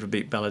short-lived period for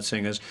beat ballad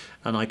singers,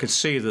 and I could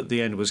see that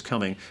the end was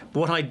coming. But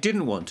what I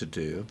didn't want to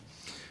do,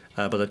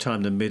 by the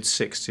time the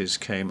mid-60s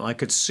came, I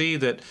could see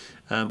that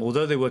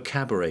although they were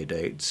cabaret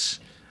dates,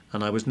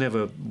 and I was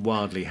never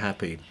wildly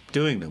happy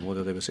doing them,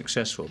 although they were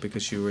successful,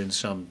 because you were in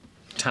some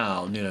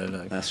town, you know,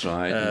 like, that's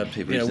right.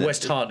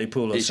 West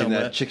Hartlepool or somewhere.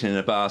 Eating their chicken in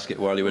a basket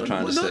while you were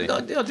trying to see.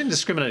 I didn't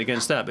discriminate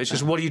against that, but it's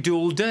just what do you do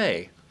all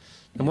day?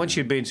 And once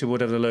you'd been to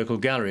whatever the local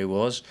gallery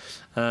was,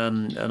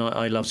 and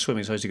I loved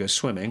swimming, so I used to go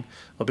swimming.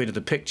 I've been to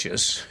the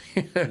pictures.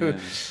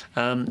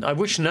 I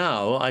wish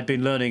now I'd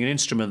been learning an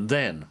instrument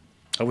then.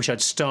 I wish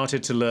I'd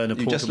started to learn a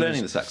portable... You're just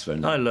learning the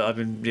saxophone now? I've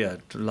been, the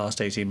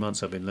last 18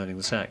 months I've been learning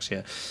the sax,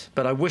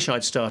 But I wish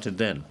I'd started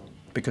then,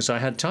 because I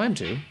had time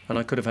to, and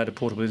I could have had a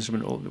portable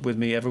instrument with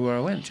me everywhere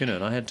I went,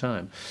 and I had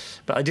time.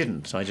 But I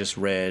didn't. I just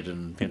read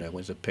and,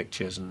 went to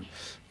pictures, and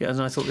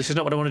I thought, this is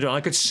not what I want to do.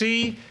 I could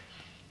see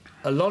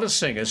a lot of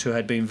singers who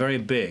had been very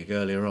big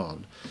earlier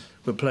on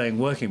were playing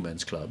working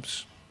men's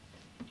clubs,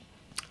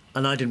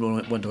 and I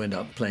didn't want to end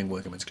up playing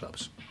working men's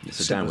clubs. It's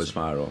a downward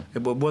spiral.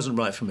 It wasn't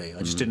right for me. I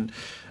just didn't...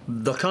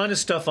 The kind of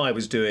stuff I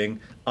was doing,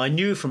 I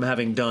knew from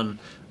having done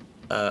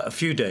a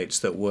few dates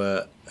that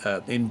were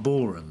in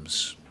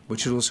ballrooms,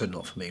 which is also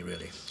not for me,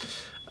 really,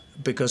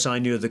 because I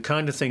knew the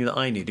kind of thing that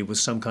I needed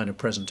was some kind of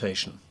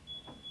presentation.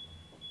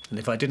 And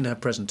if I didn't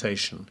have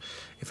presentation,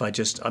 I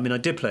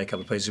did play a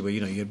couple of places where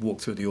you'd walk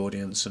through the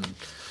audience, and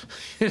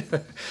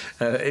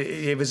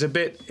it was a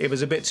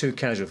bit too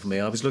casual for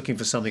me. I was looking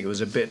for something that was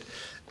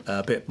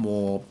a bit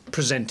more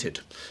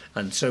presented.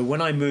 And so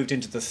when I moved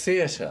into the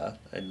theatre,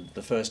 and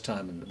the first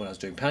time when I was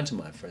doing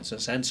pantomime, for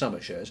instance, and summer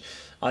shows,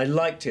 I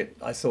liked it.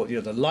 I thought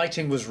the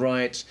lighting was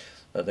right.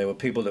 There were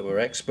people that were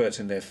experts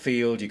in their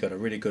field. You got a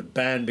really good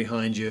band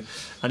behind you,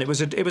 and it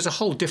was a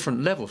whole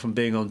different level from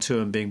being on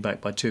tour and being backed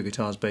by two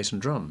guitars, bass,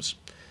 and drums.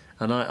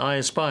 And I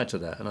aspired to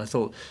that. And I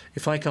thought,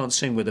 if I can't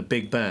sing with a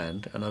big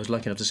band, and I was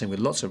lucky enough to sing with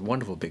lots of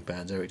wonderful big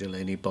bands, Eric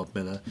Delaney, Bob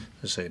Miller,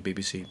 let's say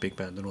BBC big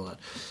band and all that.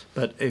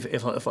 But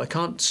if I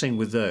can't sing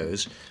with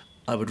those,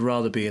 I would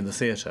rather be in the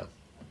theatre.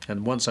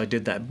 And once I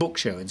did that book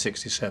show in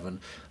 '67,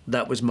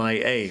 that was my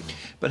aim.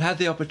 But had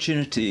the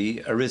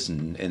opportunity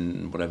arisen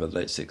in whatever the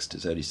late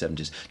 60s, early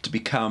 70s to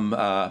become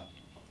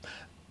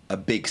a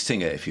big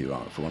singer, if you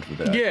like, for want of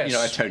a better, Yes. you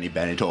know, a Tony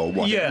Bennett or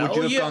whatever, Yeah, would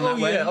you have gone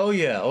that way? Oh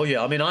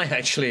yeah. I mean, I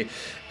actually,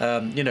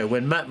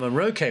 when Matt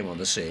Monro came on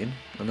the scene,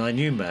 and I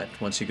knew Matt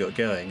once he got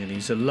going, and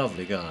he's a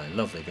lovely guy.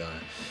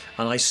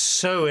 And I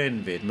so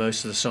envied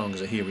most of the songs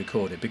that he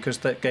recorded because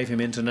that gave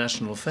him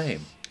international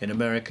fame in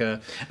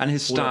America. And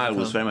his all over style the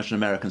was time. very much an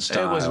American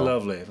style. It was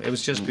lovely. It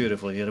was just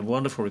beautiful. He had a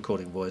wonderful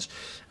recording voice,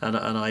 and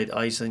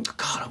I think,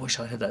 God, I wish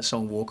I had that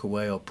song "Walk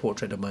Away" or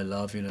 "Portrait of My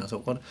Love." You know, I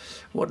thought,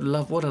 what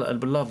a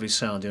lovely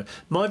sound. You know,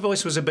 my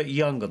voice was a bit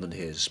younger than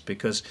his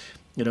because,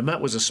 you know, Matt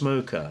was a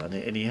smoker,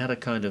 and he had a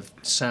kind of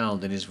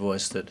sound in his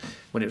voice that,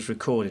 when it was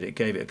recorded, it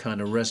gave it a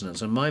kind of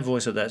resonance. And my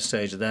voice at that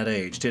stage, at that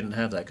age, didn't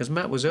have that because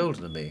Matt was older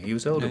than me. He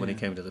was older when he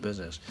came into the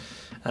business.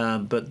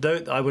 But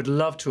I would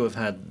love to have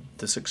had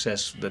the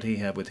success that he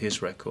had with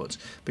his records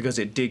because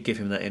it did give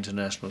him that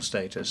international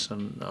status.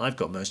 And I've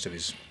got most of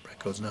his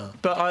records now.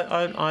 But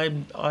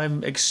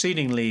I'm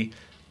exceedingly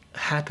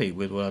happy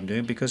with what I'm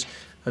doing because,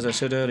 as I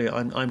said earlier,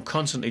 I'm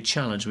constantly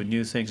challenged with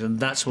new things, and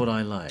that's what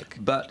I like.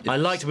 But I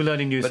like to be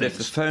learning new But things. if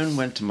the phone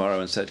went tomorrow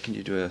and said, "Can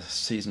you do a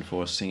season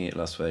 4 singing at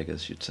Las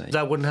Vegas?" you'd say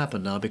That wouldn't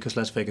happen now because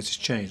Las Vegas has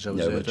changed. I was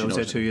No, there, but you I was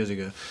know there what 2 years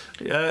ago.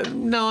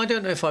 No, I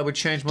don't know if I would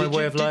change my Did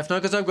way you- of life now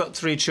because I've got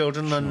 3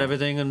 children and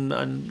everything,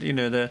 and you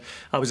know,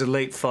 I was a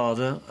late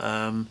father,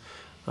 and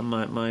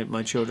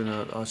my children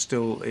are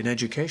still in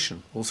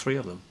education, all 3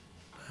 of them.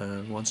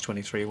 One's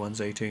 23,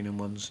 one's 18, and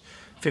one's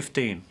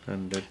 15.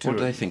 And two what do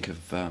are- they think of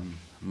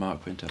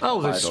Mark Winter?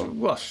 Oh, that's Idol?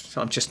 what?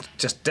 I'm just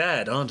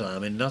dad, aren't I? I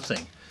mean,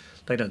 nothing.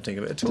 They don't think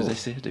of it at Do all. they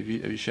see it? Have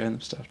you shown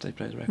them stuff? They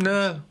play the record?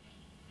 No,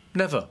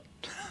 never.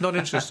 Not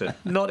interested.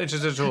 Not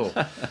interested at all.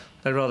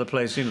 They'd rather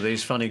play, you know,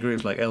 these funny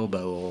groups like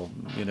Elbow or,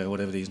 you know,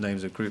 whatever these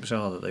names of groups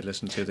are that they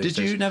listen to these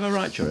Did days. you never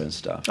write your own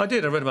stuff? I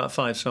did. I read about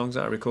 5 songs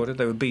that I recorded.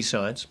 They were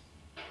B-sides.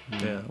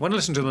 Yeah. When I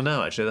listen to them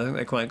now, actually, I think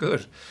they're quite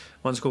good.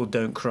 One's called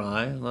Don't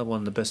Cry. Another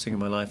one, The Best Thing in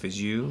My Life Is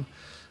You.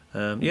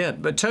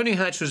 But Tony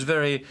Hatch was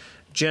very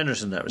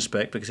generous in that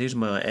respect because he's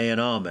my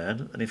A&R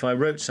man, and if I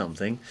wrote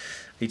something,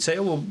 he'd say,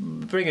 "Oh, well,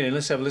 bring it in,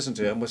 let's have a listen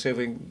to it, and we'll see if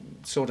we can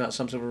sort out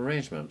some sort of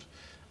arrangement."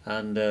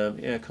 And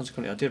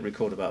consequently, I did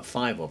record about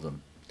 5 of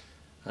them.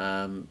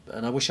 And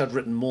I wish I'd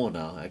written more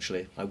now.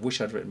 Actually, I wish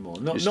I'd written more.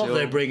 Not that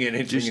they bring in.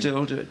 Do you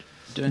still do it?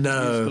 Do anything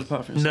No, musical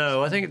apart from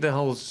no. I think the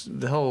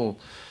whole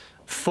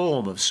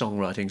form of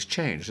songwriting's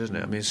changed, isn't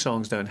it? I mean,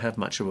 songs don't have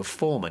much of a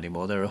form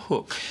anymore. They're a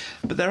hook.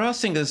 But there are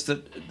singers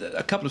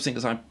a couple of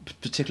singers I'm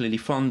particularly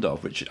fond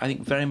of, which I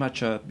think very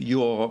much are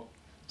your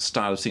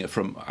style of singer.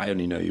 I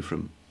only know you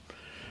from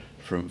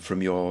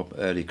your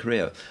early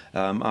career.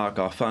 Art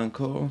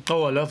Garfunkel.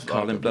 Oh, I love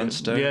Colin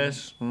Blunstone.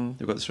 Yes.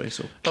 They've got this very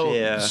sort of Oh,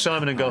 clear.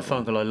 Simon and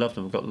Garfunkel, I love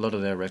them. I've got a lot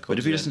of their records. But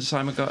have you yeah. listened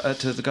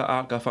to the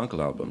Art Garfunkel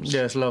albums?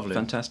 Yeah, it's lovely.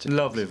 Fantastic.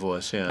 Lovely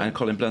voice, yeah. And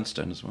Colin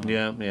Blunstone as well.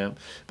 Yeah.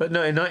 But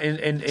no, in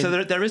So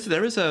there is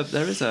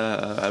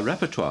a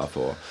repertoire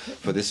for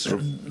this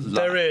sort of.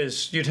 there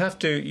is. You'd have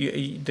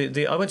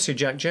to. I went to see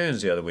Jack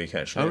Jones the other week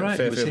actually. Oh, right. At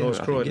He was Fairfield here, Horse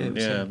I think, Croydon. yeah, he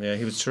was here. Yeah,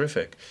 he was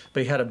terrific.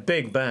 But he had a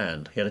big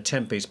band. He had a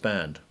 10-piece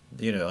band.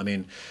 You know, I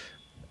mean,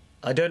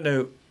 I don't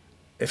know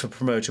if a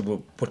promoter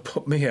would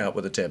put me out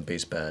with a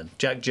 10-piece band.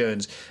 Jack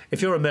Jones, if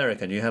you're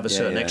American, you have a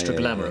certain extra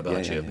glamour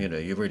about you. You know,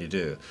 you really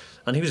do.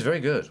 And he was very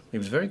good. He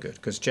was very good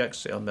because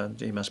Jack's.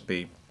 He must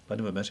be. I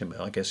never met him.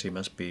 I guess he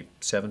must be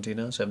 70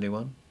 now,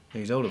 71.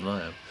 He's older than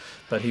I am,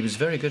 but he was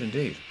very good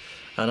indeed.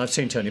 And I've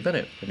seen Tony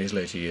Bennett in his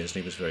later years,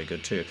 and he was very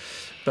good too.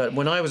 But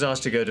when I was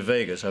asked to go to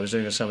Vegas, I was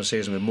doing a summer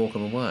season with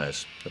Morecambe and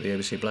Wise at the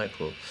ABC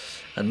Blackpool,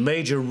 and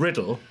Major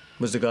Riddle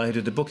was the guy who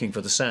did the booking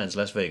for the Sands,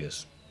 Las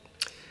Vegas.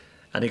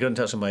 And he got in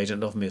touch with my agent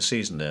and offered me a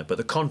season there. But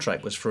the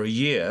contract was for a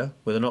year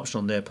with an option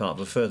on their part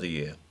of a further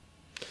year.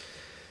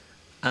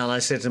 And I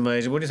said to my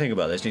agent, "What do you think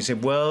about this?" And he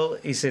said, "Well,"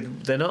 he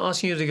said, "they're not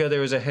asking you to go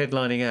there as a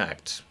headlining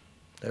act.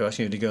 They're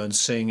asking you to go and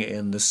sing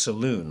in the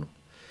saloon.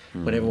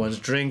 When everyone's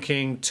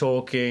drinking,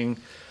 talking,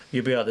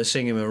 you'd be out there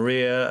singing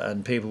Maria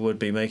and people would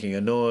be making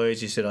a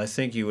noise." He said, "I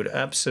think you would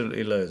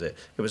absolutely loathe it."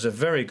 It was a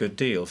very good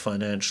deal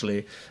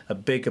financially, a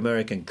big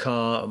American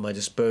car at my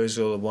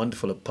disposal, a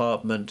wonderful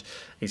apartment.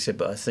 He said,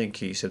 "But I think,"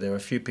 he said, "there are a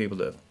few people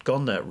that have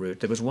gone that route."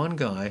 There was one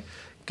guy,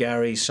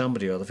 Gary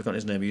somebody or other, I've forgotten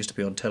his name, he used to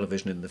be on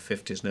television in the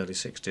 50s and early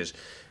 60s,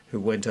 who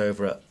went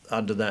over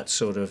under that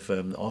sort of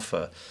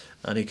offer,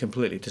 and he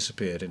completely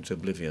disappeared into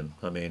oblivion.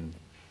 I mean,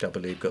 I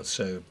believe got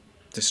so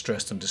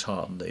distressed and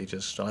disheartened that he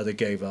just either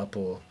gave up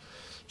or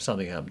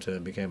something happened to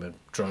him, became a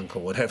drunk or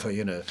whatever,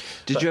 you know.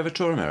 Did you ever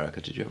tour America?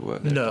 Did you ever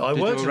work there? No, I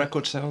Did worked your in-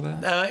 record sell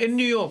there? In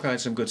New York, I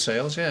had some good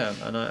sales, yeah,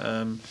 and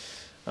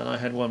I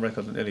had one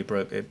record that nearly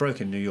broke. It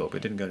broke in New York, but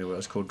it didn't go anywhere. It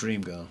was called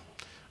Dream Girl,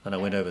 and I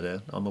went over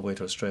there on my way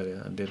to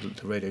Australia and did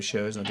the radio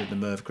shows. And I did the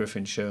Merv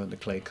Griffin show and the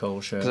Clay Cole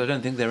show. Because I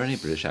don't think there are any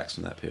British acts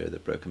from that period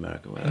that broke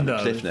America well. No,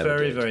 Cliff it's never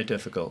very, did. very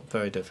difficult,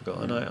 very difficult.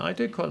 And I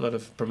did quite a lot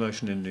of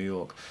promotion in New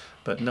York,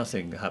 but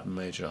nothing happened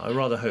major. I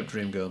rather hoped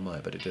Dream Girl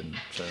might, but it didn't.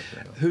 So,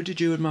 Who did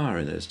you admire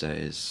in those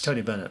days?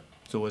 Tony Bennett.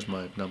 was always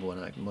my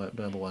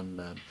number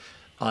one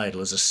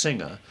idol as a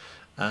singer,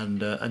 and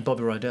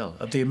Bobby Rydell.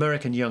 Of the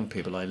American young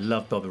people, I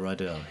love Bobby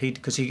Rydell.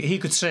 Because he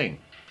could sing.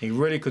 He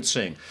really could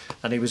sing,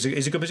 and he's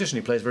a good musician.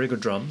 He plays very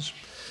good drums,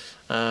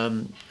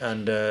 and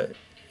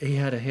he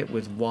had a hit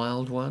with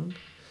Wild One.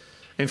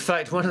 In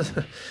fact,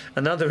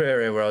 another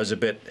area where I was a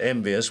bit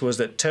envious was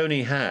that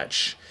Tony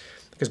Hatch,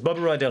 because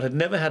Bobby Rydell had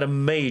never had a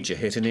major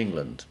hit in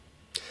England,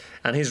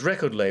 and his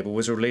record label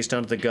was released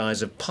under the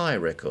guise of Pye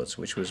Records,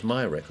 which was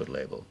my record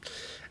label,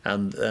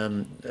 and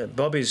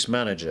Bobby's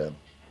manager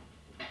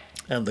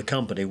and the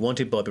company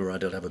wanted Bobby Rydell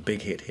to have a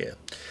big hit here.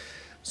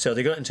 So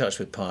they got in touch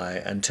with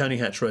Pye, and Tony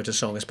Hatch wrote a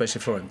song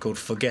especially for him called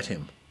Forget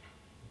Him.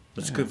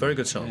 It's a good, very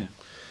good song. Yeah.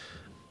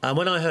 And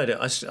when I heard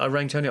it, I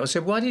rang Tony up. I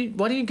said, why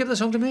didn't you give the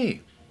song to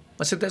me?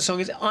 I said, that song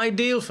is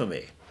ideal for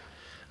me.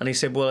 And he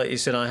said,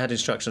 I had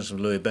instructions from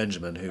Louis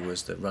Benjamin, who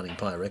was running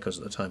Pye Records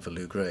at the time for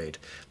Lou Grade,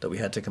 that we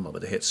had to come up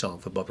with a hit song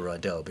for Bobby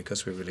Rydell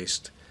because we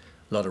released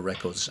a lot of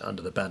records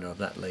under the banner of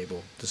that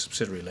label, the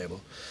subsidiary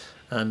label.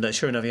 And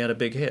sure enough, he had a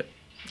big hit.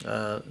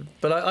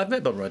 But I've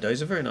met Bobby Rydell.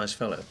 He's a very nice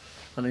fellow.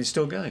 And he's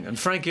still going. And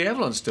Frankie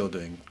Avalon's still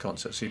doing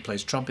concerts. He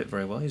plays trumpet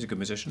very well. He's a good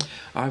musician.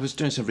 I was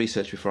doing some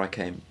research before I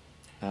came,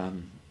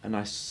 and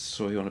I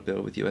saw you on a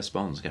bill with US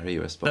Bonds, Gary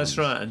US Bonds. That's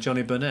right, and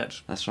Johnny Burnett.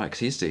 That's right,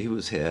 because he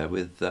was here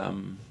with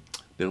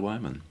Bill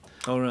Wyman.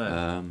 Oh, right.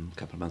 A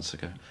couple of months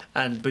ago.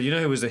 But you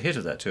know who was the hit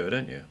of that tour,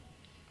 don't you?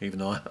 Even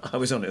though I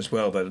was on it as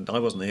well, but I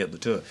wasn't the hit of the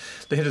tour.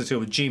 The hit of the tour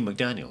was Gene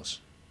McDaniels.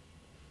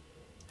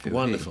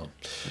 Wonderful.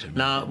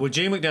 Now, with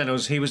Gene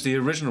McDaniels, he was the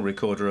original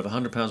recorder of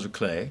 100 Pounds of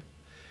Clay,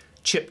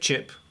 Chip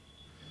Chip,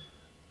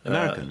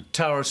 American,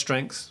 Tower of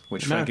Strength,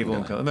 which Frankie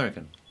Vaughan covered.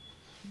 American.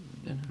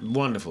 Yeah.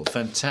 Wonderful,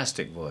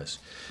 fantastic voice.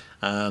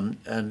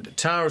 And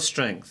Tower of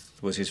Strength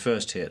was his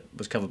first hit,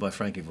 was covered by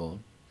Frankie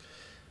Vaughan.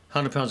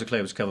 100 Pounds of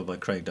Clay was covered by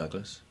Craig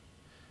Douglas.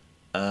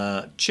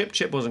 Chip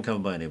Chip wasn't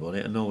covered by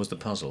anybody, and nor was The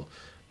Puzzle.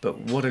 But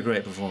what a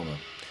great performer.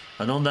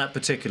 And on that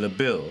particular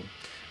bill,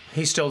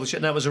 he stole the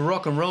shit. That was a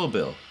rock and roll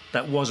bill.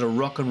 That was a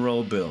rock and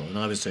roll bill. And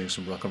I was doing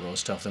some rock and roll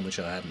stuff then, which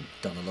I hadn't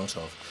done a lot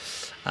of.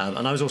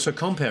 And I was also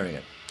comparing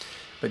it.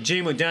 But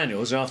Gene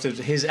McDaniels, after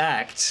his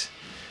act,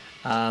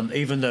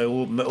 even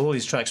though all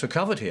his tracks were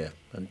covered here,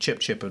 and Chip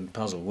Chip and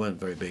Puzzle weren't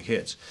very big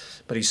hits,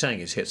 but he sang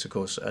his hits, of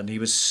course, and he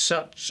was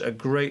such a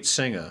great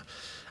singer.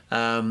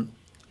 And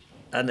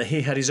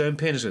he had his own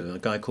pianist with him, a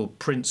guy called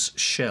Prince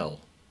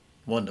Shell.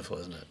 Wonderful,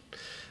 isn't it?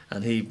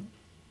 And he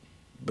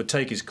would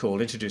take his call,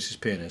 introduce his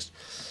pianist,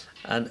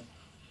 and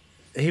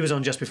he was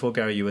on just before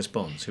Gary US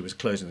Bonds, who was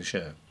closing the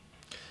show.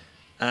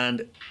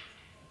 And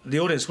the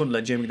audience wouldn't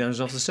let Jim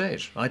McDaniels off the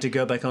stage. I had to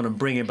go back on and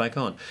bring him back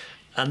on.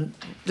 And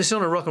this is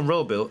on a rock and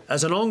roll bill.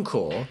 As an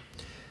encore,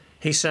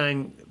 he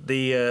sang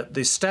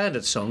the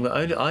standard song that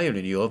I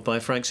only knew of by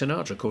Frank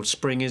Sinatra called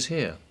Spring Is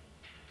Here,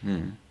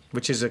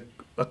 which is a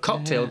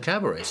cocktail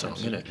cabaret song,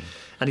 absolutely. You know.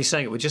 And he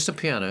sang it with just a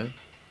piano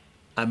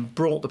and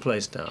brought the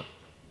place down.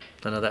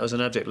 And that was an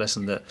abject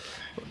lesson that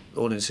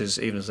audiences,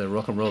 even as they're a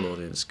rock and roll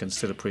audience, can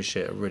still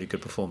appreciate a really good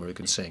performer who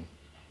can sing.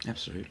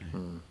 Absolutely.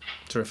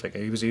 Terrific.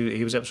 He was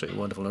absolutely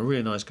wonderful and a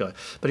really nice guy.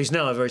 But he's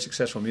now a very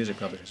successful music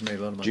publisher. He's made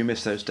a lot of money. Do you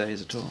miss those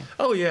days at all?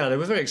 Oh, yeah, they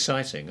were very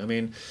exciting. I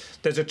mean,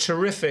 there's a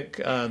terrific...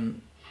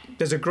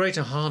 there's a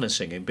greater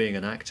harnessing in being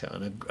an actor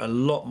and a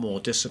lot more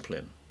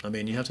discipline. I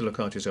mean, you have to look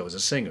after yourself as a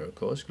singer, of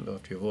course, you can look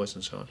after your voice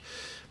and so on.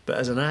 But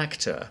as an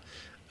actor...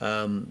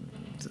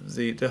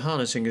 the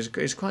harnessing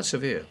is quite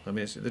severe. I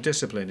mean, the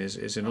discipline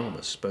is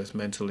enormous, both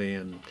mentally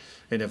and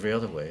in every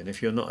other way. And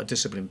if you're not a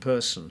disciplined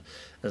person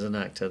as an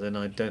actor, then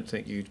I don't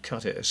think you'd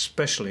cut it,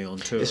 especially on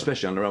tour.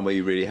 Especially on the run where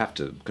you really have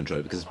to control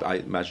it, because I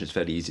imagine it's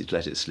fairly easy to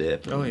let it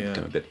slip and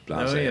become a bit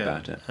blasé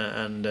about it.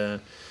 And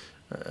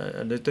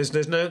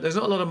there's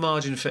not a lot of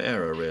margin for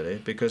error, really,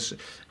 because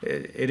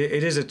it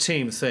is a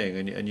team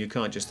thing, and you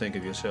can't just think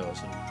of yourselves.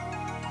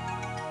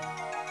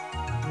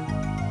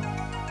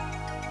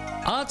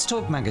 Arts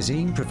Talk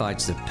magazine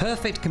provides the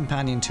perfect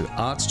companion to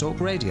Arts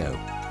Talk Radio,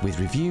 with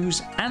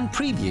reviews and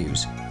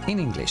previews in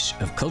English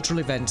of cultural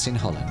events in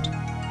Holland.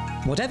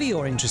 Whatever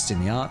your interest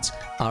in the arts,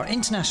 our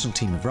international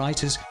team of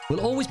writers will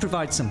always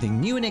provide something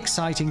new and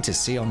exciting to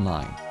see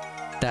online.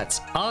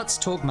 That's Arts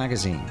Talk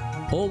Magazine,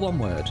 all one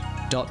word,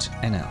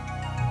 .nl.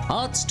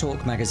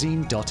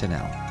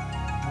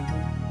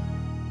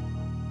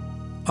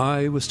 artstalkmagazine.nl.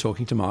 I was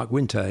talking to Mark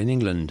Winter in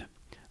England.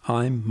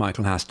 I'm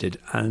Michael Hasted,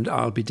 and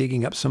I'll be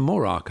digging up some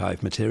more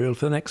archive material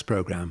for the next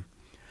programme.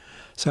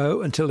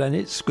 So until then,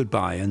 it's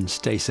goodbye and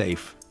stay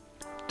safe.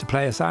 To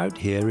play us out,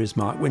 here is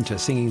Mark Winter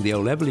singing the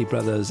old Everly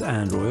Brothers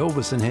and Roy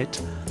Orbison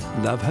hit,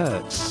 Love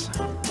Hurts.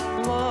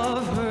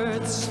 Love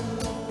hurts,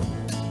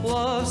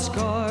 love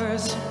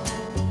scars,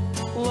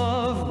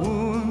 love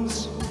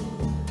wounds,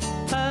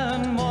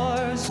 and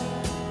mars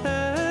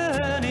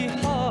any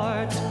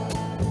heart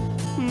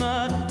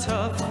not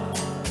tough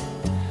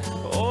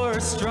or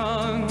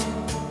strong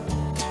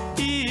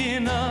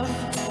enough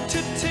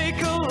to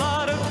take a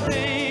lot of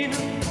pain,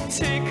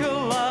 take a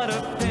lot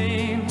of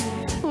pain.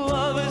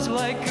 Love is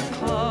like a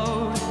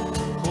cloud,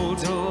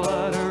 holds a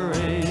lot of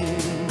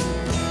rain.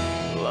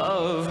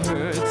 Love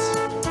hurts.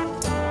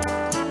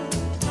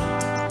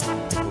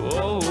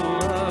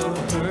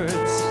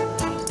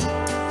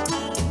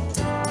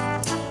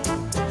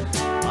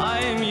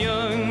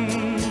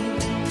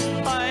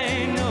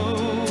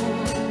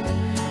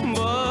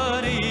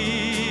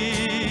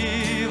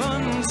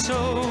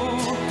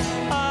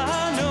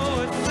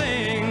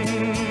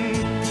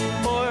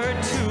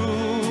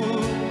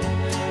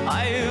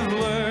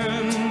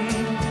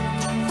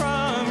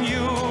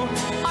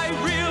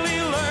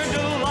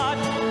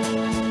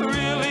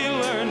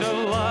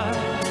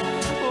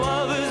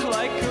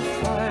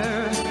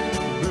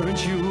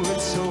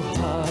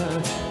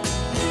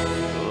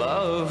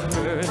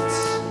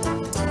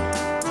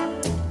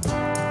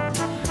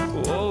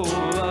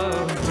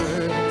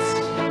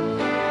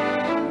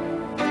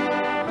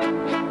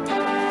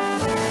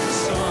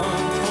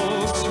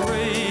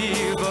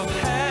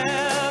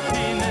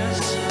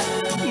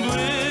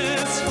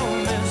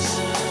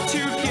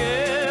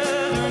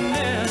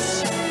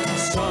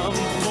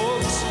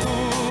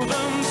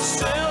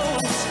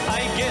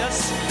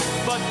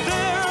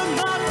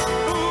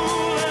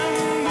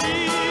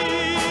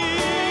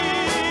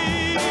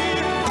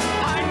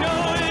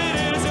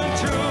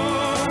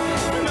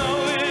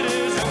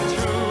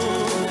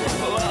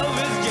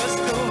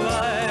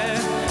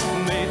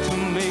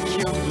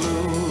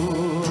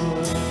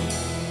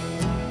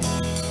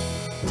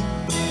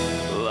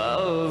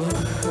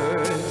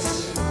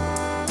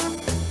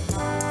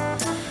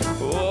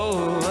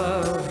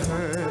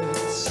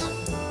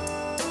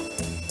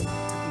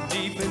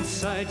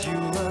 inside you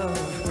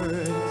love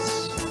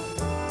hurts.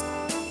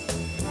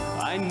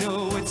 I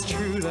know it's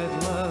true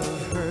that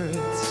love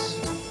hurts.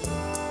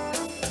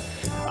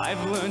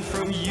 I've learned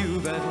from you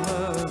that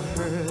love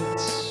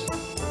hurts.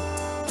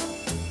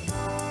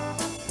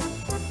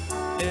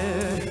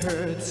 It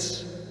hurts.